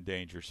could be in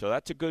danger. So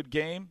that's a good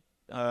game.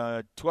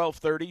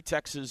 12:30,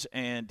 Texas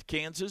and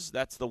Kansas.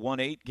 That's the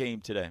 1-8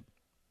 game today.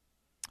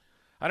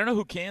 I don't know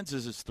who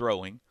Kansas is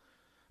throwing,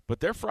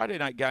 but their Friday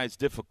night guy is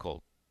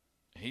difficult.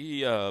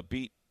 He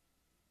beat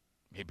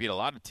a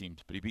lot of teams,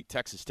 but he beat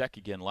Texas Tech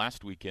again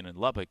last weekend in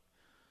Lubbock.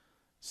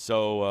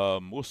 So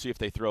we'll see if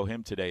they throw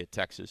him today at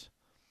Texas.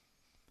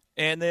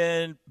 And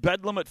then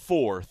Bedlam at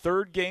 4,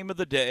 third game of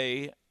the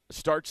day,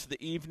 starts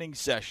the evening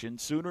session.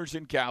 Sooners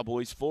and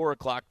Cowboys, 4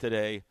 o'clock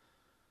today.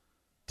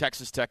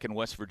 Texas Tech and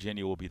West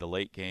Virginia will be the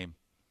late game.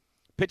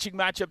 Pitching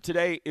matchup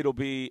today, it'll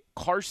be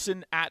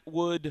Carson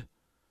Atwood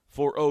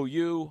for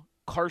OU,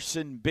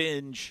 Carson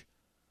Binge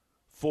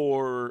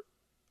for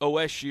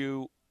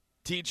OSU.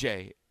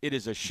 TJ, it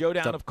is a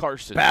showdown of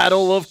Carsons.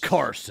 Battle of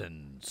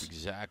Carsons. That's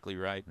exactly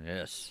right.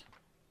 Yes.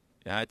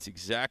 That's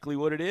exactly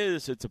what it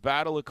is. It's a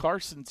battle of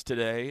Carsons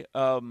today.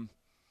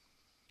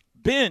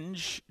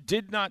 Binge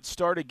did not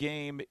start a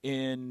game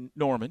in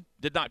Norman,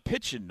 did not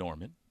pitch in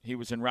Norman. He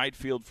was in right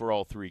field for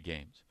all 3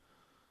 games.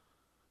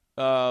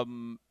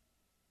 10th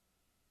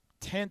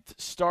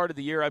start of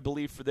the year, I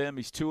believe, for them.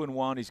 He's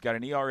 2-1. He's got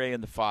an ERA in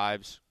the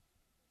 5s.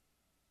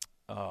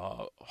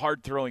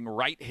 Hard-throwing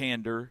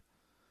right-hander.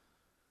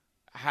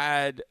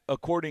 Had,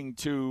 according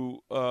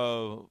to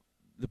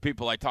the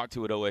people I talked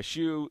to at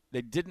OSU,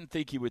 they didn't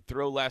think he would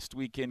throw last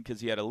weekend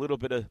because he had a little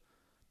bit of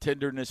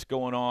tenderness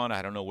going on.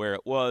 I don't know where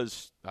it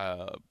was.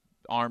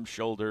 Arm,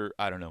 shoulder,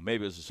 I don't know.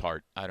 Maybe it was his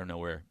heart. I don't know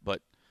where.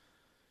 But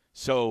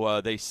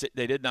so they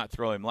did not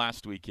throw him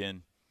last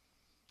weekend.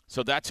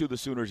 So that's who the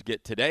Sooners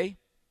get today.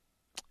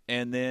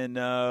 And then,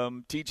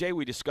 TJ,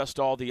 we discussed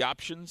all the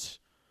options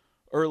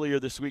earlier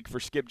this week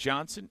for Skip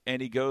Johnson,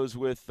 and he goes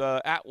with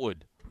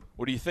Atwood.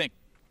 What do you think?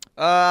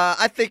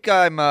 I think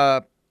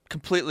I'm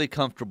completely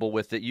comfortable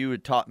with it. You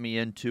had taught me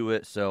into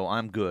it, so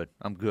I'm good.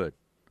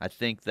 I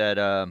think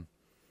that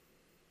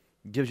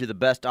gives you the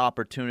best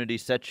opportunity,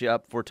 sets you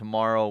up for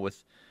tomorrow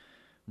with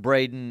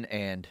Braden,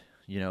 and,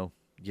 you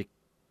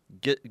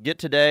get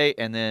today,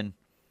 and then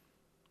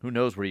who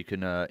knows where you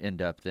can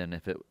end up then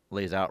if it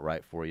lays out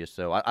right for you.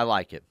 So I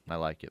like it.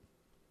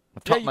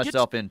 I've talked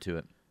myself into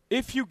it.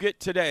 if you get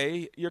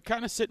today, you're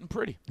kind of sitting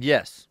pretty.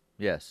 Yes.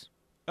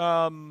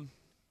 I mean,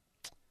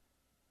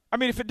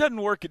 if it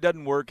doesn't work, it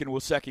doesn't work, and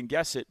we'll second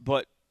guess it.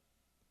 But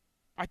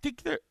I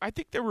think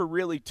there were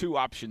really two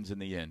options in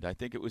the end. I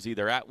think it was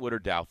either Atwood or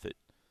Douthit,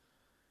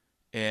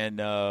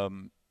 and I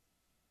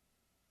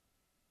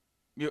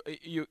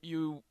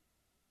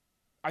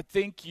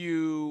think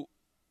you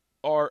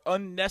are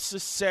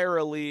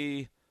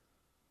unnecessarily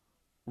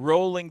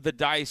rolling the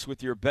dice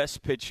with your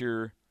best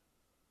pitcher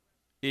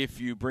if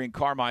you bring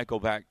Carmichael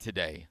back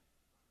today.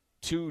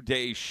 2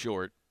 days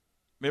short.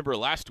 Remember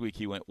last week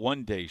he went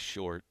 1 day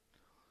short.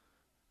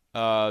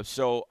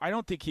 So I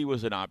don't think he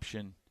was an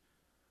option.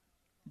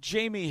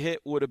 Jamie Hitt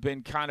would have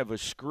been kind of a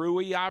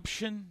screwy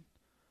option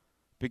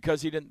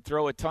because he didn't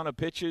throw a ton of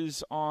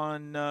pitches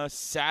on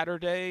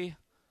Saturday.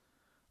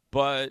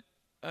 But,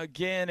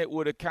 again, it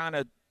would have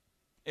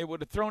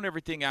thrown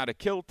everything out of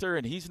kilter,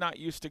 and he's not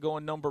used to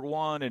going number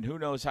one, and who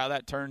knows how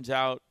that turns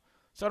out.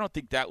 So I don't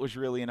think that was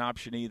really an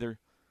option either.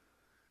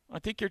 I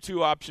think your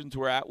two options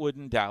were Atwood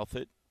and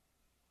Douthit.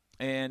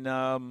 And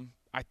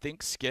I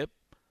think Skip.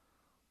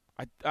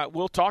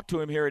 We'll talk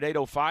to him here at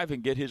 8:05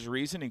 and get his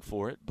reasoning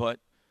for it, but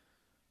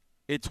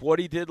it's what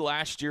he did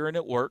last year, and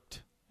it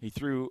worked. He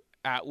threw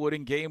Atwood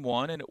in game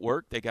one, and it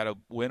worked. They got a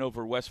win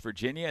over West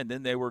Virginia, and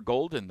then they were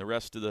golden the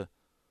rest of the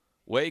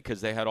way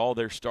because they had all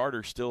their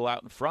starters still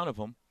out in front of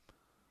them.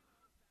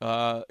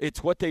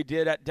 It's what they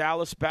did at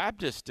Dallas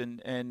Baptist,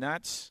 and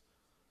that's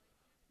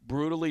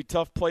brutally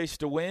tough place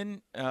to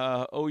win.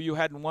 OU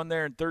hadn't won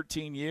there in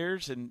 13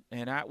 years, and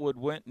Atwood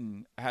went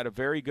and had a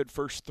very good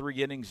first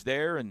 3 innings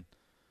there, and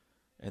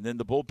then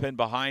the bullpen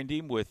behind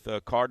him with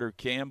Carter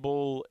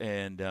Campbell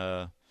and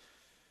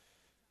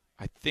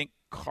I think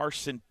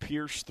Carson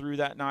Pierce threw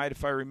that night,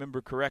 if I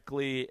remember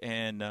correctly,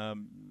 and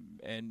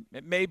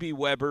maybe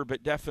Weber,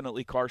 but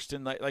definitely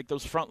Karsten. Like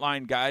those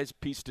frontline guys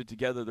pieced it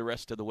together the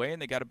rest of the way,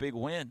 and they got a big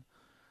win.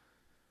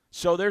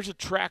 So there's a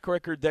track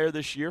record there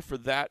this year for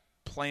that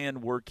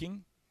plan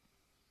working.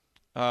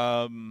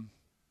 And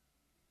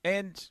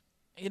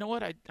you know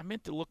what? I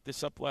meant to look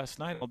this up last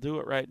night. I'll do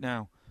it right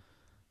now.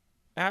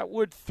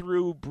 Atwood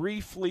threw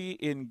briefly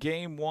in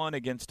game one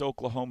against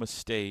Oklahoma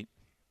State,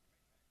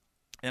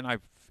 and I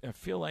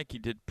feel like he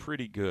did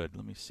pretty good.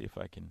 Let me see if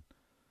I can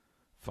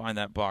find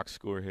that box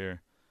score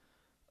here.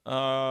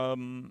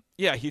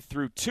 Yeah, he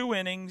threw 2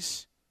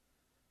 innings,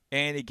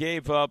 and he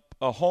gave up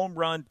a home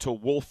run to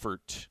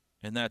Wolfert,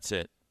 and that's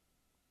it.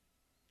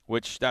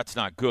 Which, that's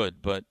not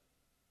good, but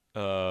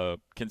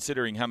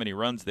considering how many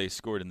runs they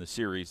scored in the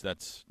series,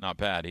 that's not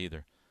bad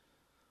either.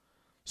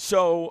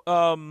 So,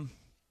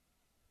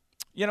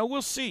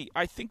 we'll see.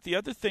 I think the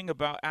other thing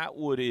about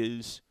Atwood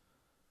is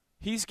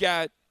he's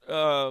got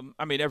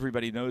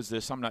everybody knows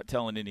this. I'm not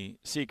telling any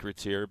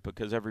secrets here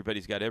because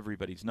everybody's got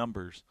everybody's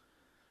numbers.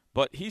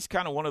 But he's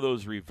kind of one of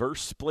those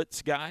reverse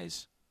splits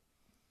guys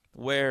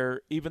where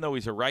even though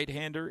he's a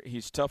right-hander,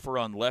 he's tougher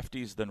on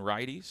lefties than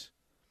righties.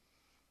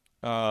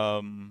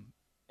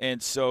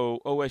 And so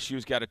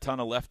OSU's got a ton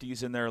of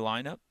lefties in their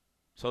lineup.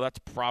 So that's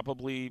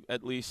probably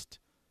at least,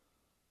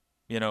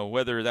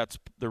 whether that's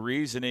the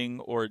reasoning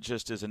or it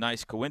just is a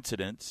nice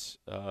coincidence,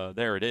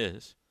 there it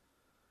is.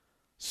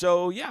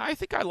 So, yeah, I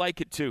think I like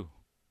it too.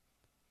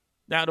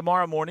 Now,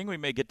 tomorrow morning we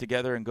may get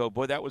together and go,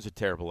 boy, that was a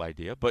terrible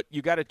idea. But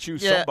you got to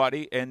choose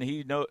somebody, and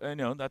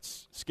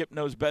that's Skip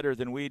knows better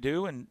than we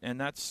do, and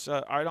that's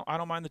I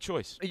don't mind the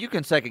choice. You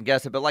can second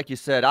guess it, but like you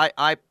said,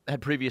 I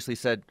had previously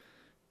said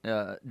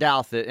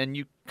Douthit, and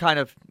you kind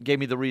of gave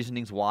me the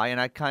reasonings why, and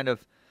I kind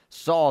of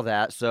saw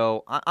that,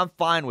 so I'm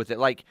fine with it.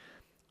 Like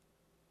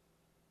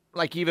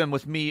even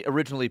with me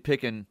originally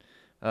picking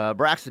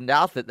Braxton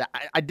Douthit,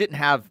 I didn't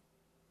have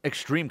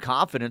extreme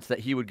confidence that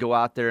he would go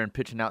out there and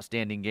pitch an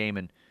outstanding game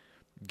and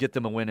get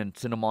them a win and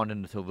send them on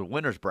into the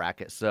winner's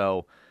bracket.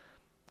 So,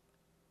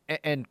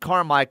 and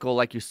Carmichael,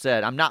 like you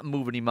said, I'm not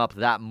moving him up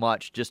that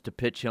much just to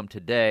pitch him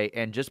today,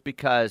 and just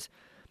because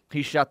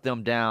he shut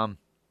them down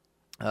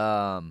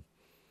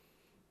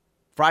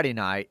Friday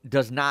night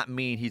does not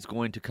mean he's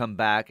going to come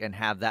back and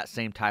have that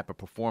same type of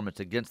performance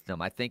against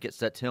them. I think it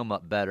sets him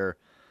up better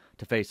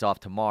to face off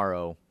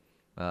tomorrow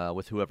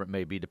with whoever it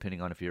may be,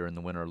 depending on if you're in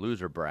the winner or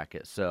loser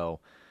bracket. So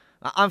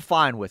I'm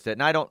fine with it.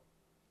 And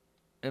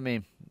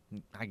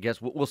I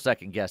guess we'll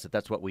second guess it.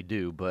 That's what we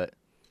do. But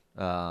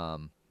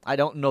I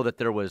don't know that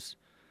there was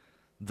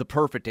the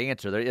perfect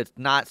answer. It's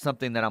not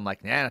something that I'm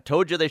like, I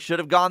told you they should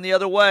have gone the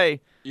other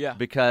way. Yeah.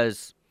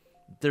 Because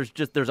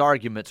there's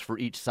arguments for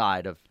each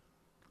side of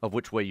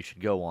which way you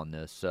should go on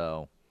this.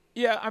 So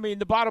yeah,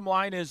 the bottom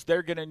line is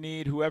they're going to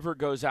need whoever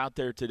goes out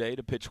there today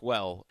to pitch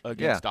well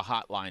against a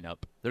hot lineup.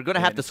 They're going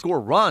to have to score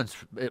runs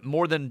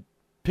more than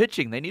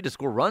pitching. They need to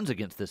score runs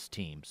against this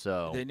team.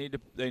 So they need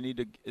to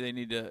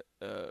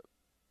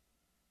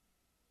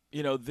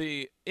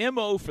the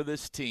MO for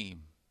this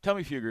team, tell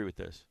me if you agree with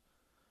this,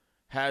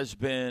 has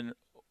been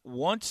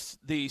once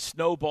the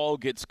snowball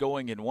gets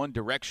going in one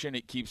direction,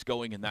 it keeps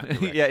going in that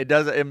direction. Yeah, it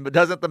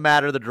doesn't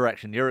matter the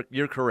direction.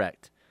 You're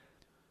correct.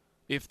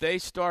 If they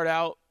start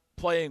out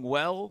playing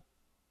well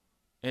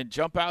and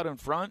jump out in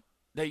front,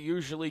 they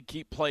usually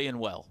keep playing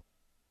well.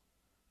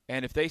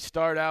 And if they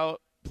start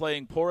out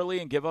playing poorly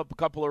and give up a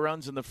couple of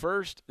runs in the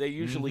first, they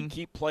usually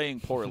keep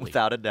playing poorly.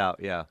 Without a doubt,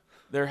 yeah.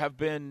 There have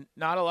been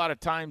not a lot of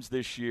times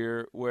this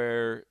year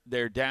where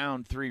they're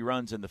down 3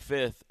 runs in the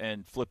fifth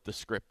and flip the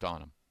script on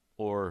them.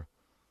 Or,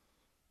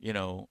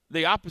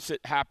 the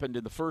opposite happened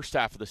in the first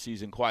half of the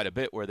season quite a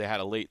bit where they had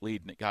a late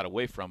lead and it got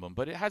away from them.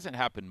 But it hasn't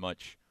happened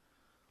much,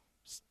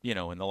 in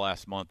the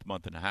last month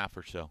and a half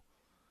or so.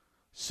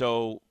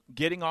 So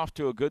getting off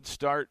to a good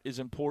start is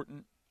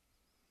important.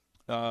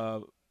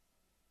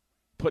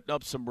 Putting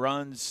up some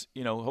runs,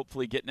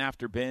 hopefully getting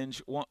after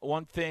Binge.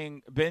 One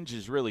thing, Binge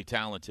is really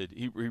talented.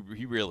 He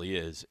really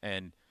is,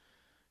 and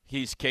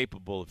he's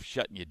capable of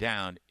shutting you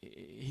down.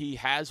 He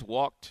has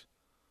walked,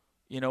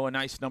 a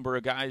nice number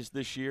of guys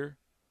this year,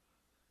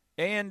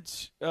 and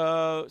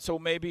so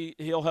maybe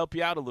he'll help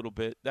you out a little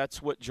bit.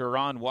 That's what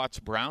Jaron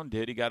Watts-Brown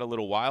did. He got a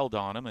little wild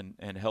on him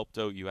and helped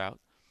OU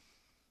out.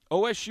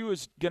 OSU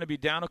is going to be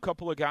down a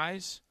couple of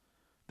guys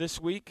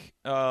this week.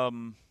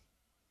 Let's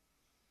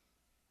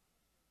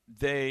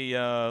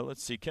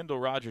see, Kendall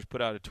Rogers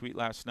put out a tweet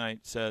last night,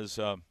 says,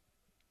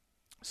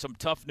 some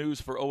tough news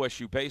for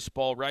OSU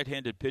baseball.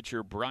 Right-handed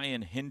pitcher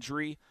Brian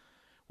Hendry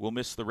will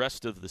miss the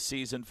rest of the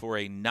season for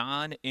a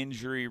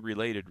non-injury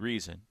related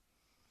reason.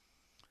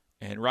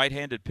 And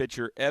right-handed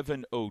pitcher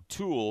Evan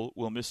O'Toole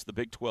will miss the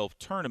Big 12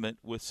 tournament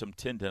with some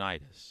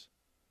tendinitis.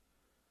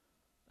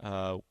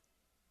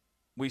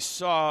 We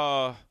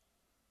saw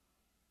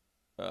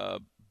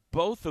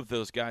both of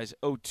those guys.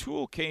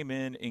 O'Toole came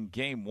in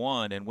game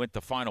 1 and went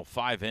the final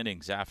 5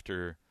 innings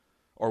after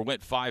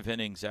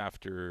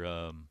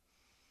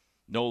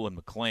Nolan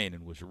McLean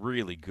and was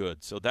really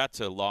good. So that's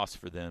a loss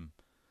for them.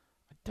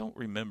 I don't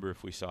remember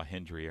if we saw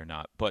Hendry or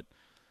not. But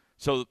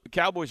so the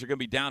Cowboys are going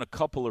to be down a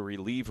couple of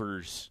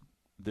relievers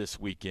this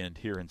weekend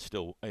here in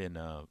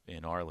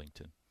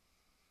Arlington.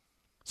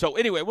 So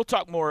anyway, we'll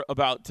talk more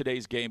about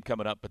today's game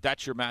coming up. But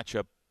that's your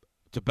matchup.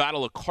 It's a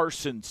battle of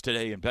Carsons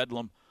today in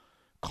Bedlam.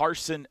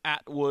 Carson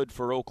Atwood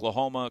for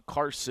Oklahoma,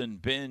 Carson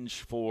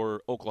Binge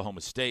for Oklahoma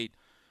State.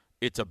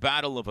 It's a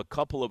battle of a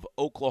couple of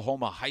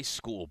Oklahoma high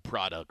school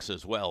products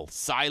as well.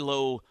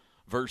 Silo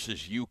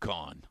versus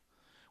UConn.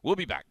 We'll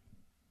be back.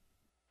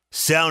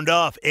 Sound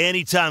off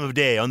any time of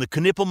day on the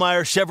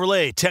Knippelmeyer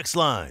Chevrolet text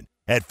line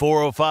at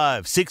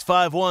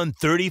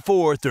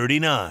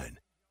 405-651-3439.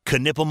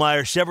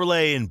 Knippelmeyer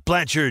Chevrolet in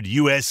Blanchard,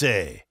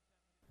 USA.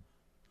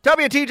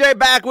 WTJ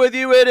back with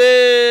you. It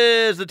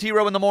is the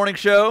T-Row in the Morning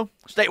Show.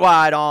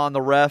 Statewide on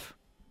the Ref.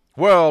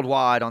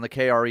 Worldwide on the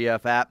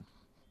KREF app.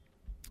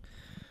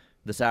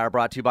 This hour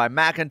brought to you by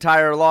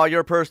McIntyre Law,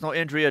 your personal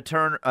injury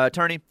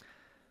attorney.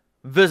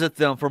 Visit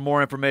them for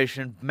more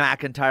information.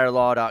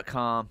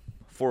 McIntyreLaw.com.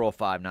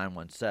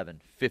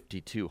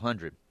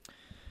 405-917-5200.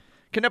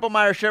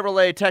 Knippelmeyer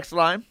Chevrolet text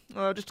line.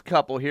 Just a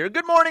couple here.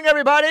 Good morning,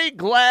 everybody.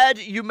 Glad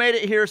you made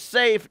it here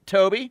safe,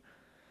 Toby.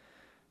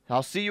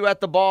 I'll see you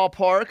at the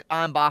ballpark.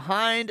 I'm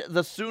behind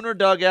the Sooner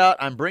dugout.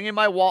 I'm bringing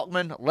my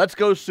Walkman. Let's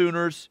go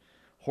Sooners.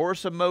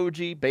 Horse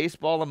emoji,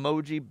 baseball,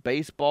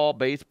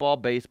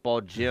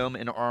 baseball, Jim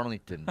in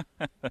Arlington.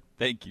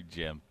 Thank you,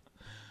 Jim.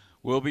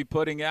 We'll be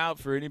putting out,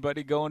 for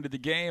anybody going to the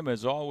game,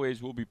 as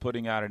always, we'll be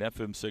putting out an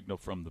FM signal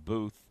from the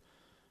booth.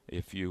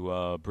 If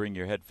you bring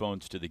your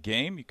headphones to the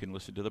game, you can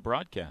listen to the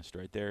broadcast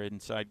right there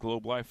inside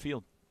Globe Life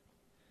Field.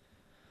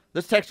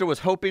 This texter was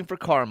hoping for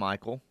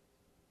Carmichael.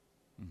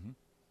 Mm-hmm.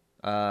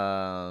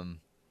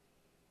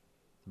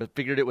 But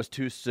figured it was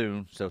too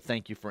soon, so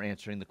thank you for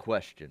answering the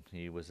question.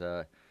 He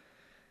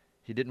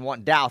didn't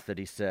want Douthit,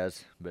 he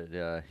says, but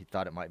he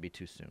thought it might be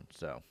too soon.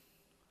 So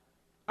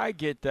I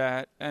get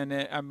that, and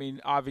I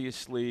mean,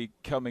 obviously,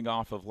 coming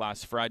off of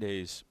last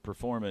Friday's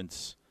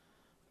performance,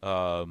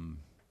 you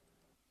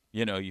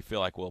feel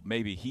like, well,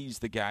 maybe he's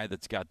the guy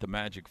that's got the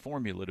magic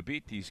formula to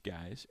beat these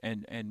guys,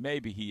 and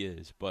maybe he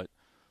is, but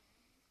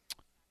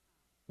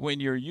when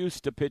you're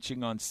used to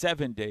pitching on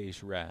 7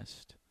 days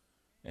rest,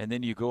 and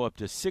then you go up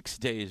to 6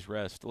 days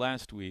rest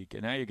last week,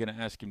 and now you're going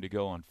to ask him to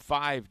go on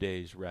 5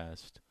 days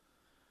rest,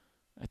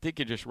 I think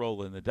you're just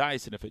rolling the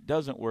dice, and if it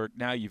doesn't work,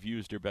 now you've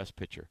used your best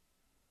pitcher.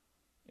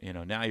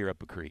 Now you're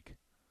up a creek.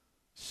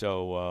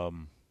 So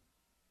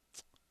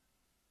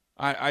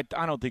I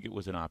don't think it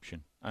was an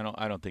option.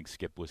 I don't think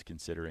Skip was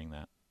considering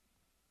that.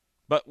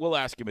 But we'll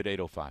ask him at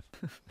 8:05.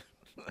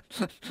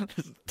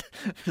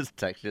 This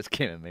text just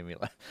came and made me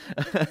laugh.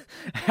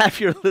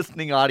 Half your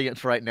listening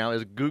audience right now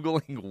is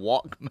Googling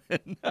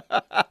Walkman.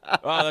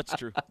 Oh, that's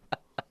true.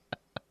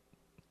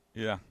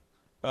 Yeah.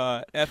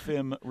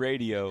 FM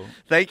radio.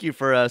 Thank you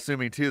for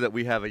assuming, too, that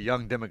we have a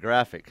young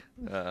demographic.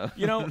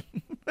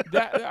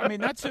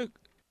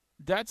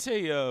 That's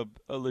a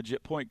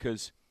legit point,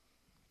 because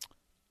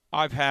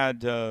I've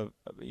had,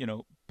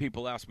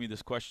 people ask me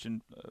this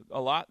question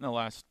a lot in the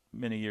last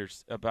many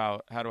years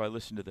about how do I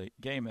listen to the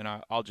game, and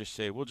I'll just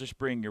say, well, just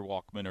bring your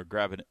Walkman or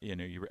grab it,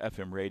 your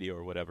FM radio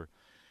or whatever,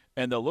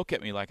 and they'll look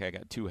at me like I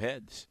got two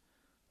heads.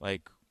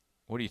 Like,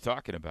 what are you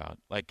talking about?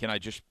 Like, can I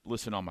just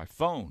listen on my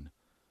phone?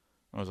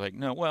 I was like,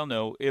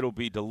 no, it'll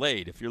be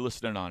delayed. If you're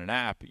listening on an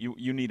app,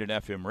 you need an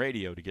FM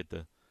radio to get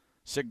the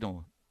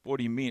signal. What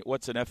do you mean?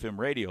 What's an FM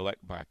radio? Like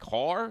by a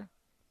car?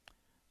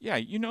 Yeah,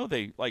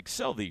 they like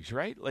sell these,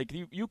 right? Like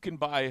you can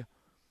buy.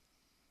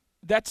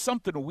 That's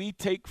something we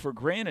take for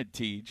granted,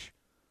 Tej.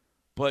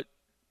 But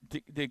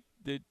the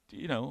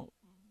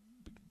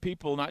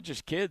people, not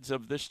just kids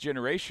of this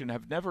generation,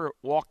 have never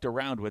walked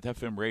around with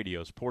FM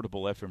radios,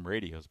 portable FM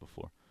radios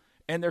before,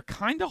 and they're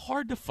kind of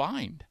hard to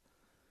find.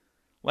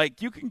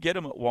 Like, you can get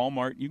them at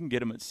Walmart, you can get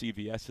them at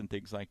CVS and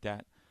things like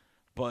that,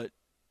 but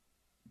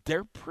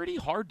they're pretty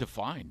hard to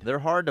find. They're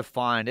hard to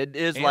find. It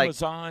is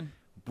Amazon.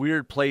 Like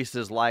weird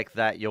places like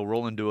that. You'll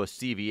roll into a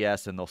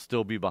CVS and they'll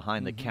still be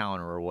behind the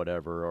counter or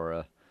whatever, or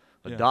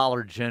a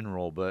Dollar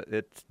General, but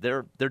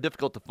they're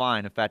difficult to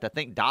find. In fact, I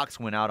think Doc's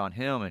went out on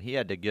him and he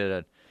had to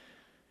get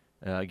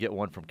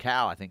one from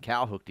Cal. I think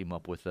Cal hooked him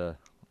up with an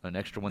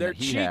extra one They're that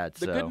he cheap. had.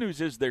 The good news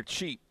is they're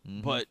cheap,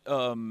 but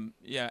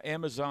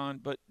Amazon.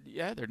 But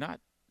they're not.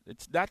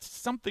 That's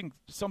something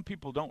some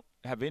people don't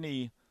have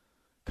any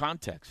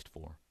context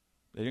for.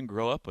 They didn't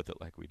grow up with it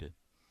like we did.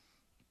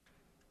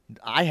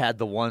 I had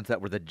the ones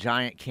that were the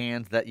giant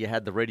cans that you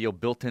had the radio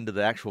built into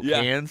the actual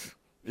cans.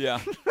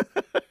 Yeah.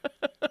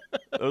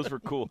 Those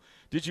were cool.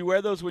 Did you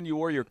wear those when you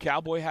wore your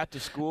cowboy hat to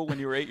school when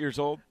you were 8 years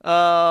old?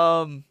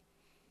 Why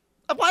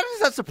does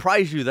that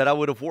surprise you that I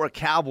would have wore a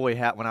cowboy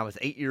hat when I was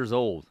 8 years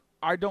old?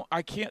 I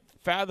can't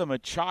fathom a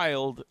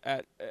child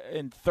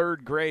in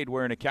third grade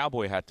wearing a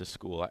cowboy hat to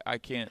school. I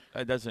can't.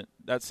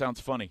 That sounds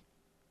funny.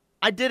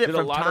 I did it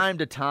from time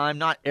to time,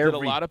 not every day.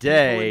 Did a lot of people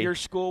in your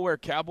school wear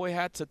cowboy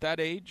hats at that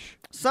age?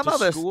 Some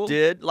of us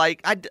did.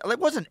 It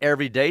wasn't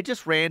every day,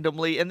 just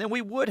randomly. And then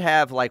we would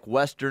have like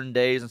Western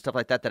days and stuff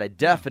like that I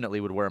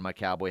definitely would wear my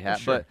cowboy hat.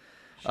 Sure.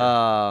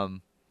 But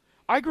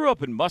I grew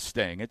up in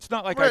Mustang. It's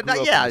not like I grew up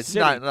in the city.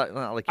 Not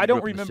like I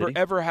don't remember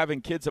ever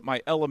having kids at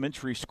my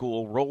elementary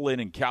school roll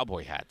in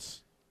cowboy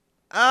hats.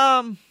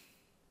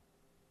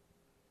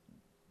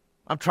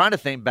 I'm trying to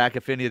think back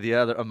if any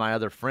of my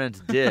other friends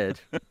did.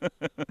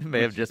 It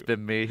may have just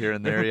been me here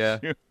and there. Yeah.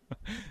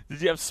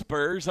 Did you have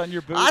spurs on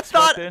your boots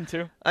back then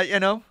too?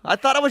 I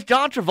thought I was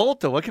John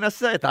Travolta. What can I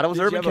say? I thought I was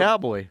Urban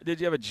Cowboy. Did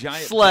you have a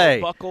giant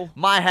Slay buckle?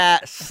 My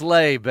hat,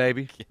 Slay,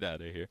 baby. Get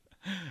out of here.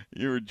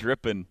 You were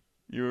dripping.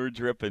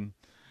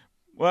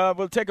 Well,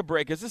 we'll take a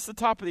break. Is this the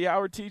top of the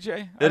hour,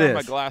 TJ? I have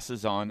my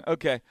glasses on.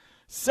 Okay.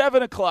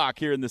 7 o'clock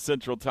here in the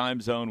Central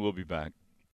Time Zone. We'll be back.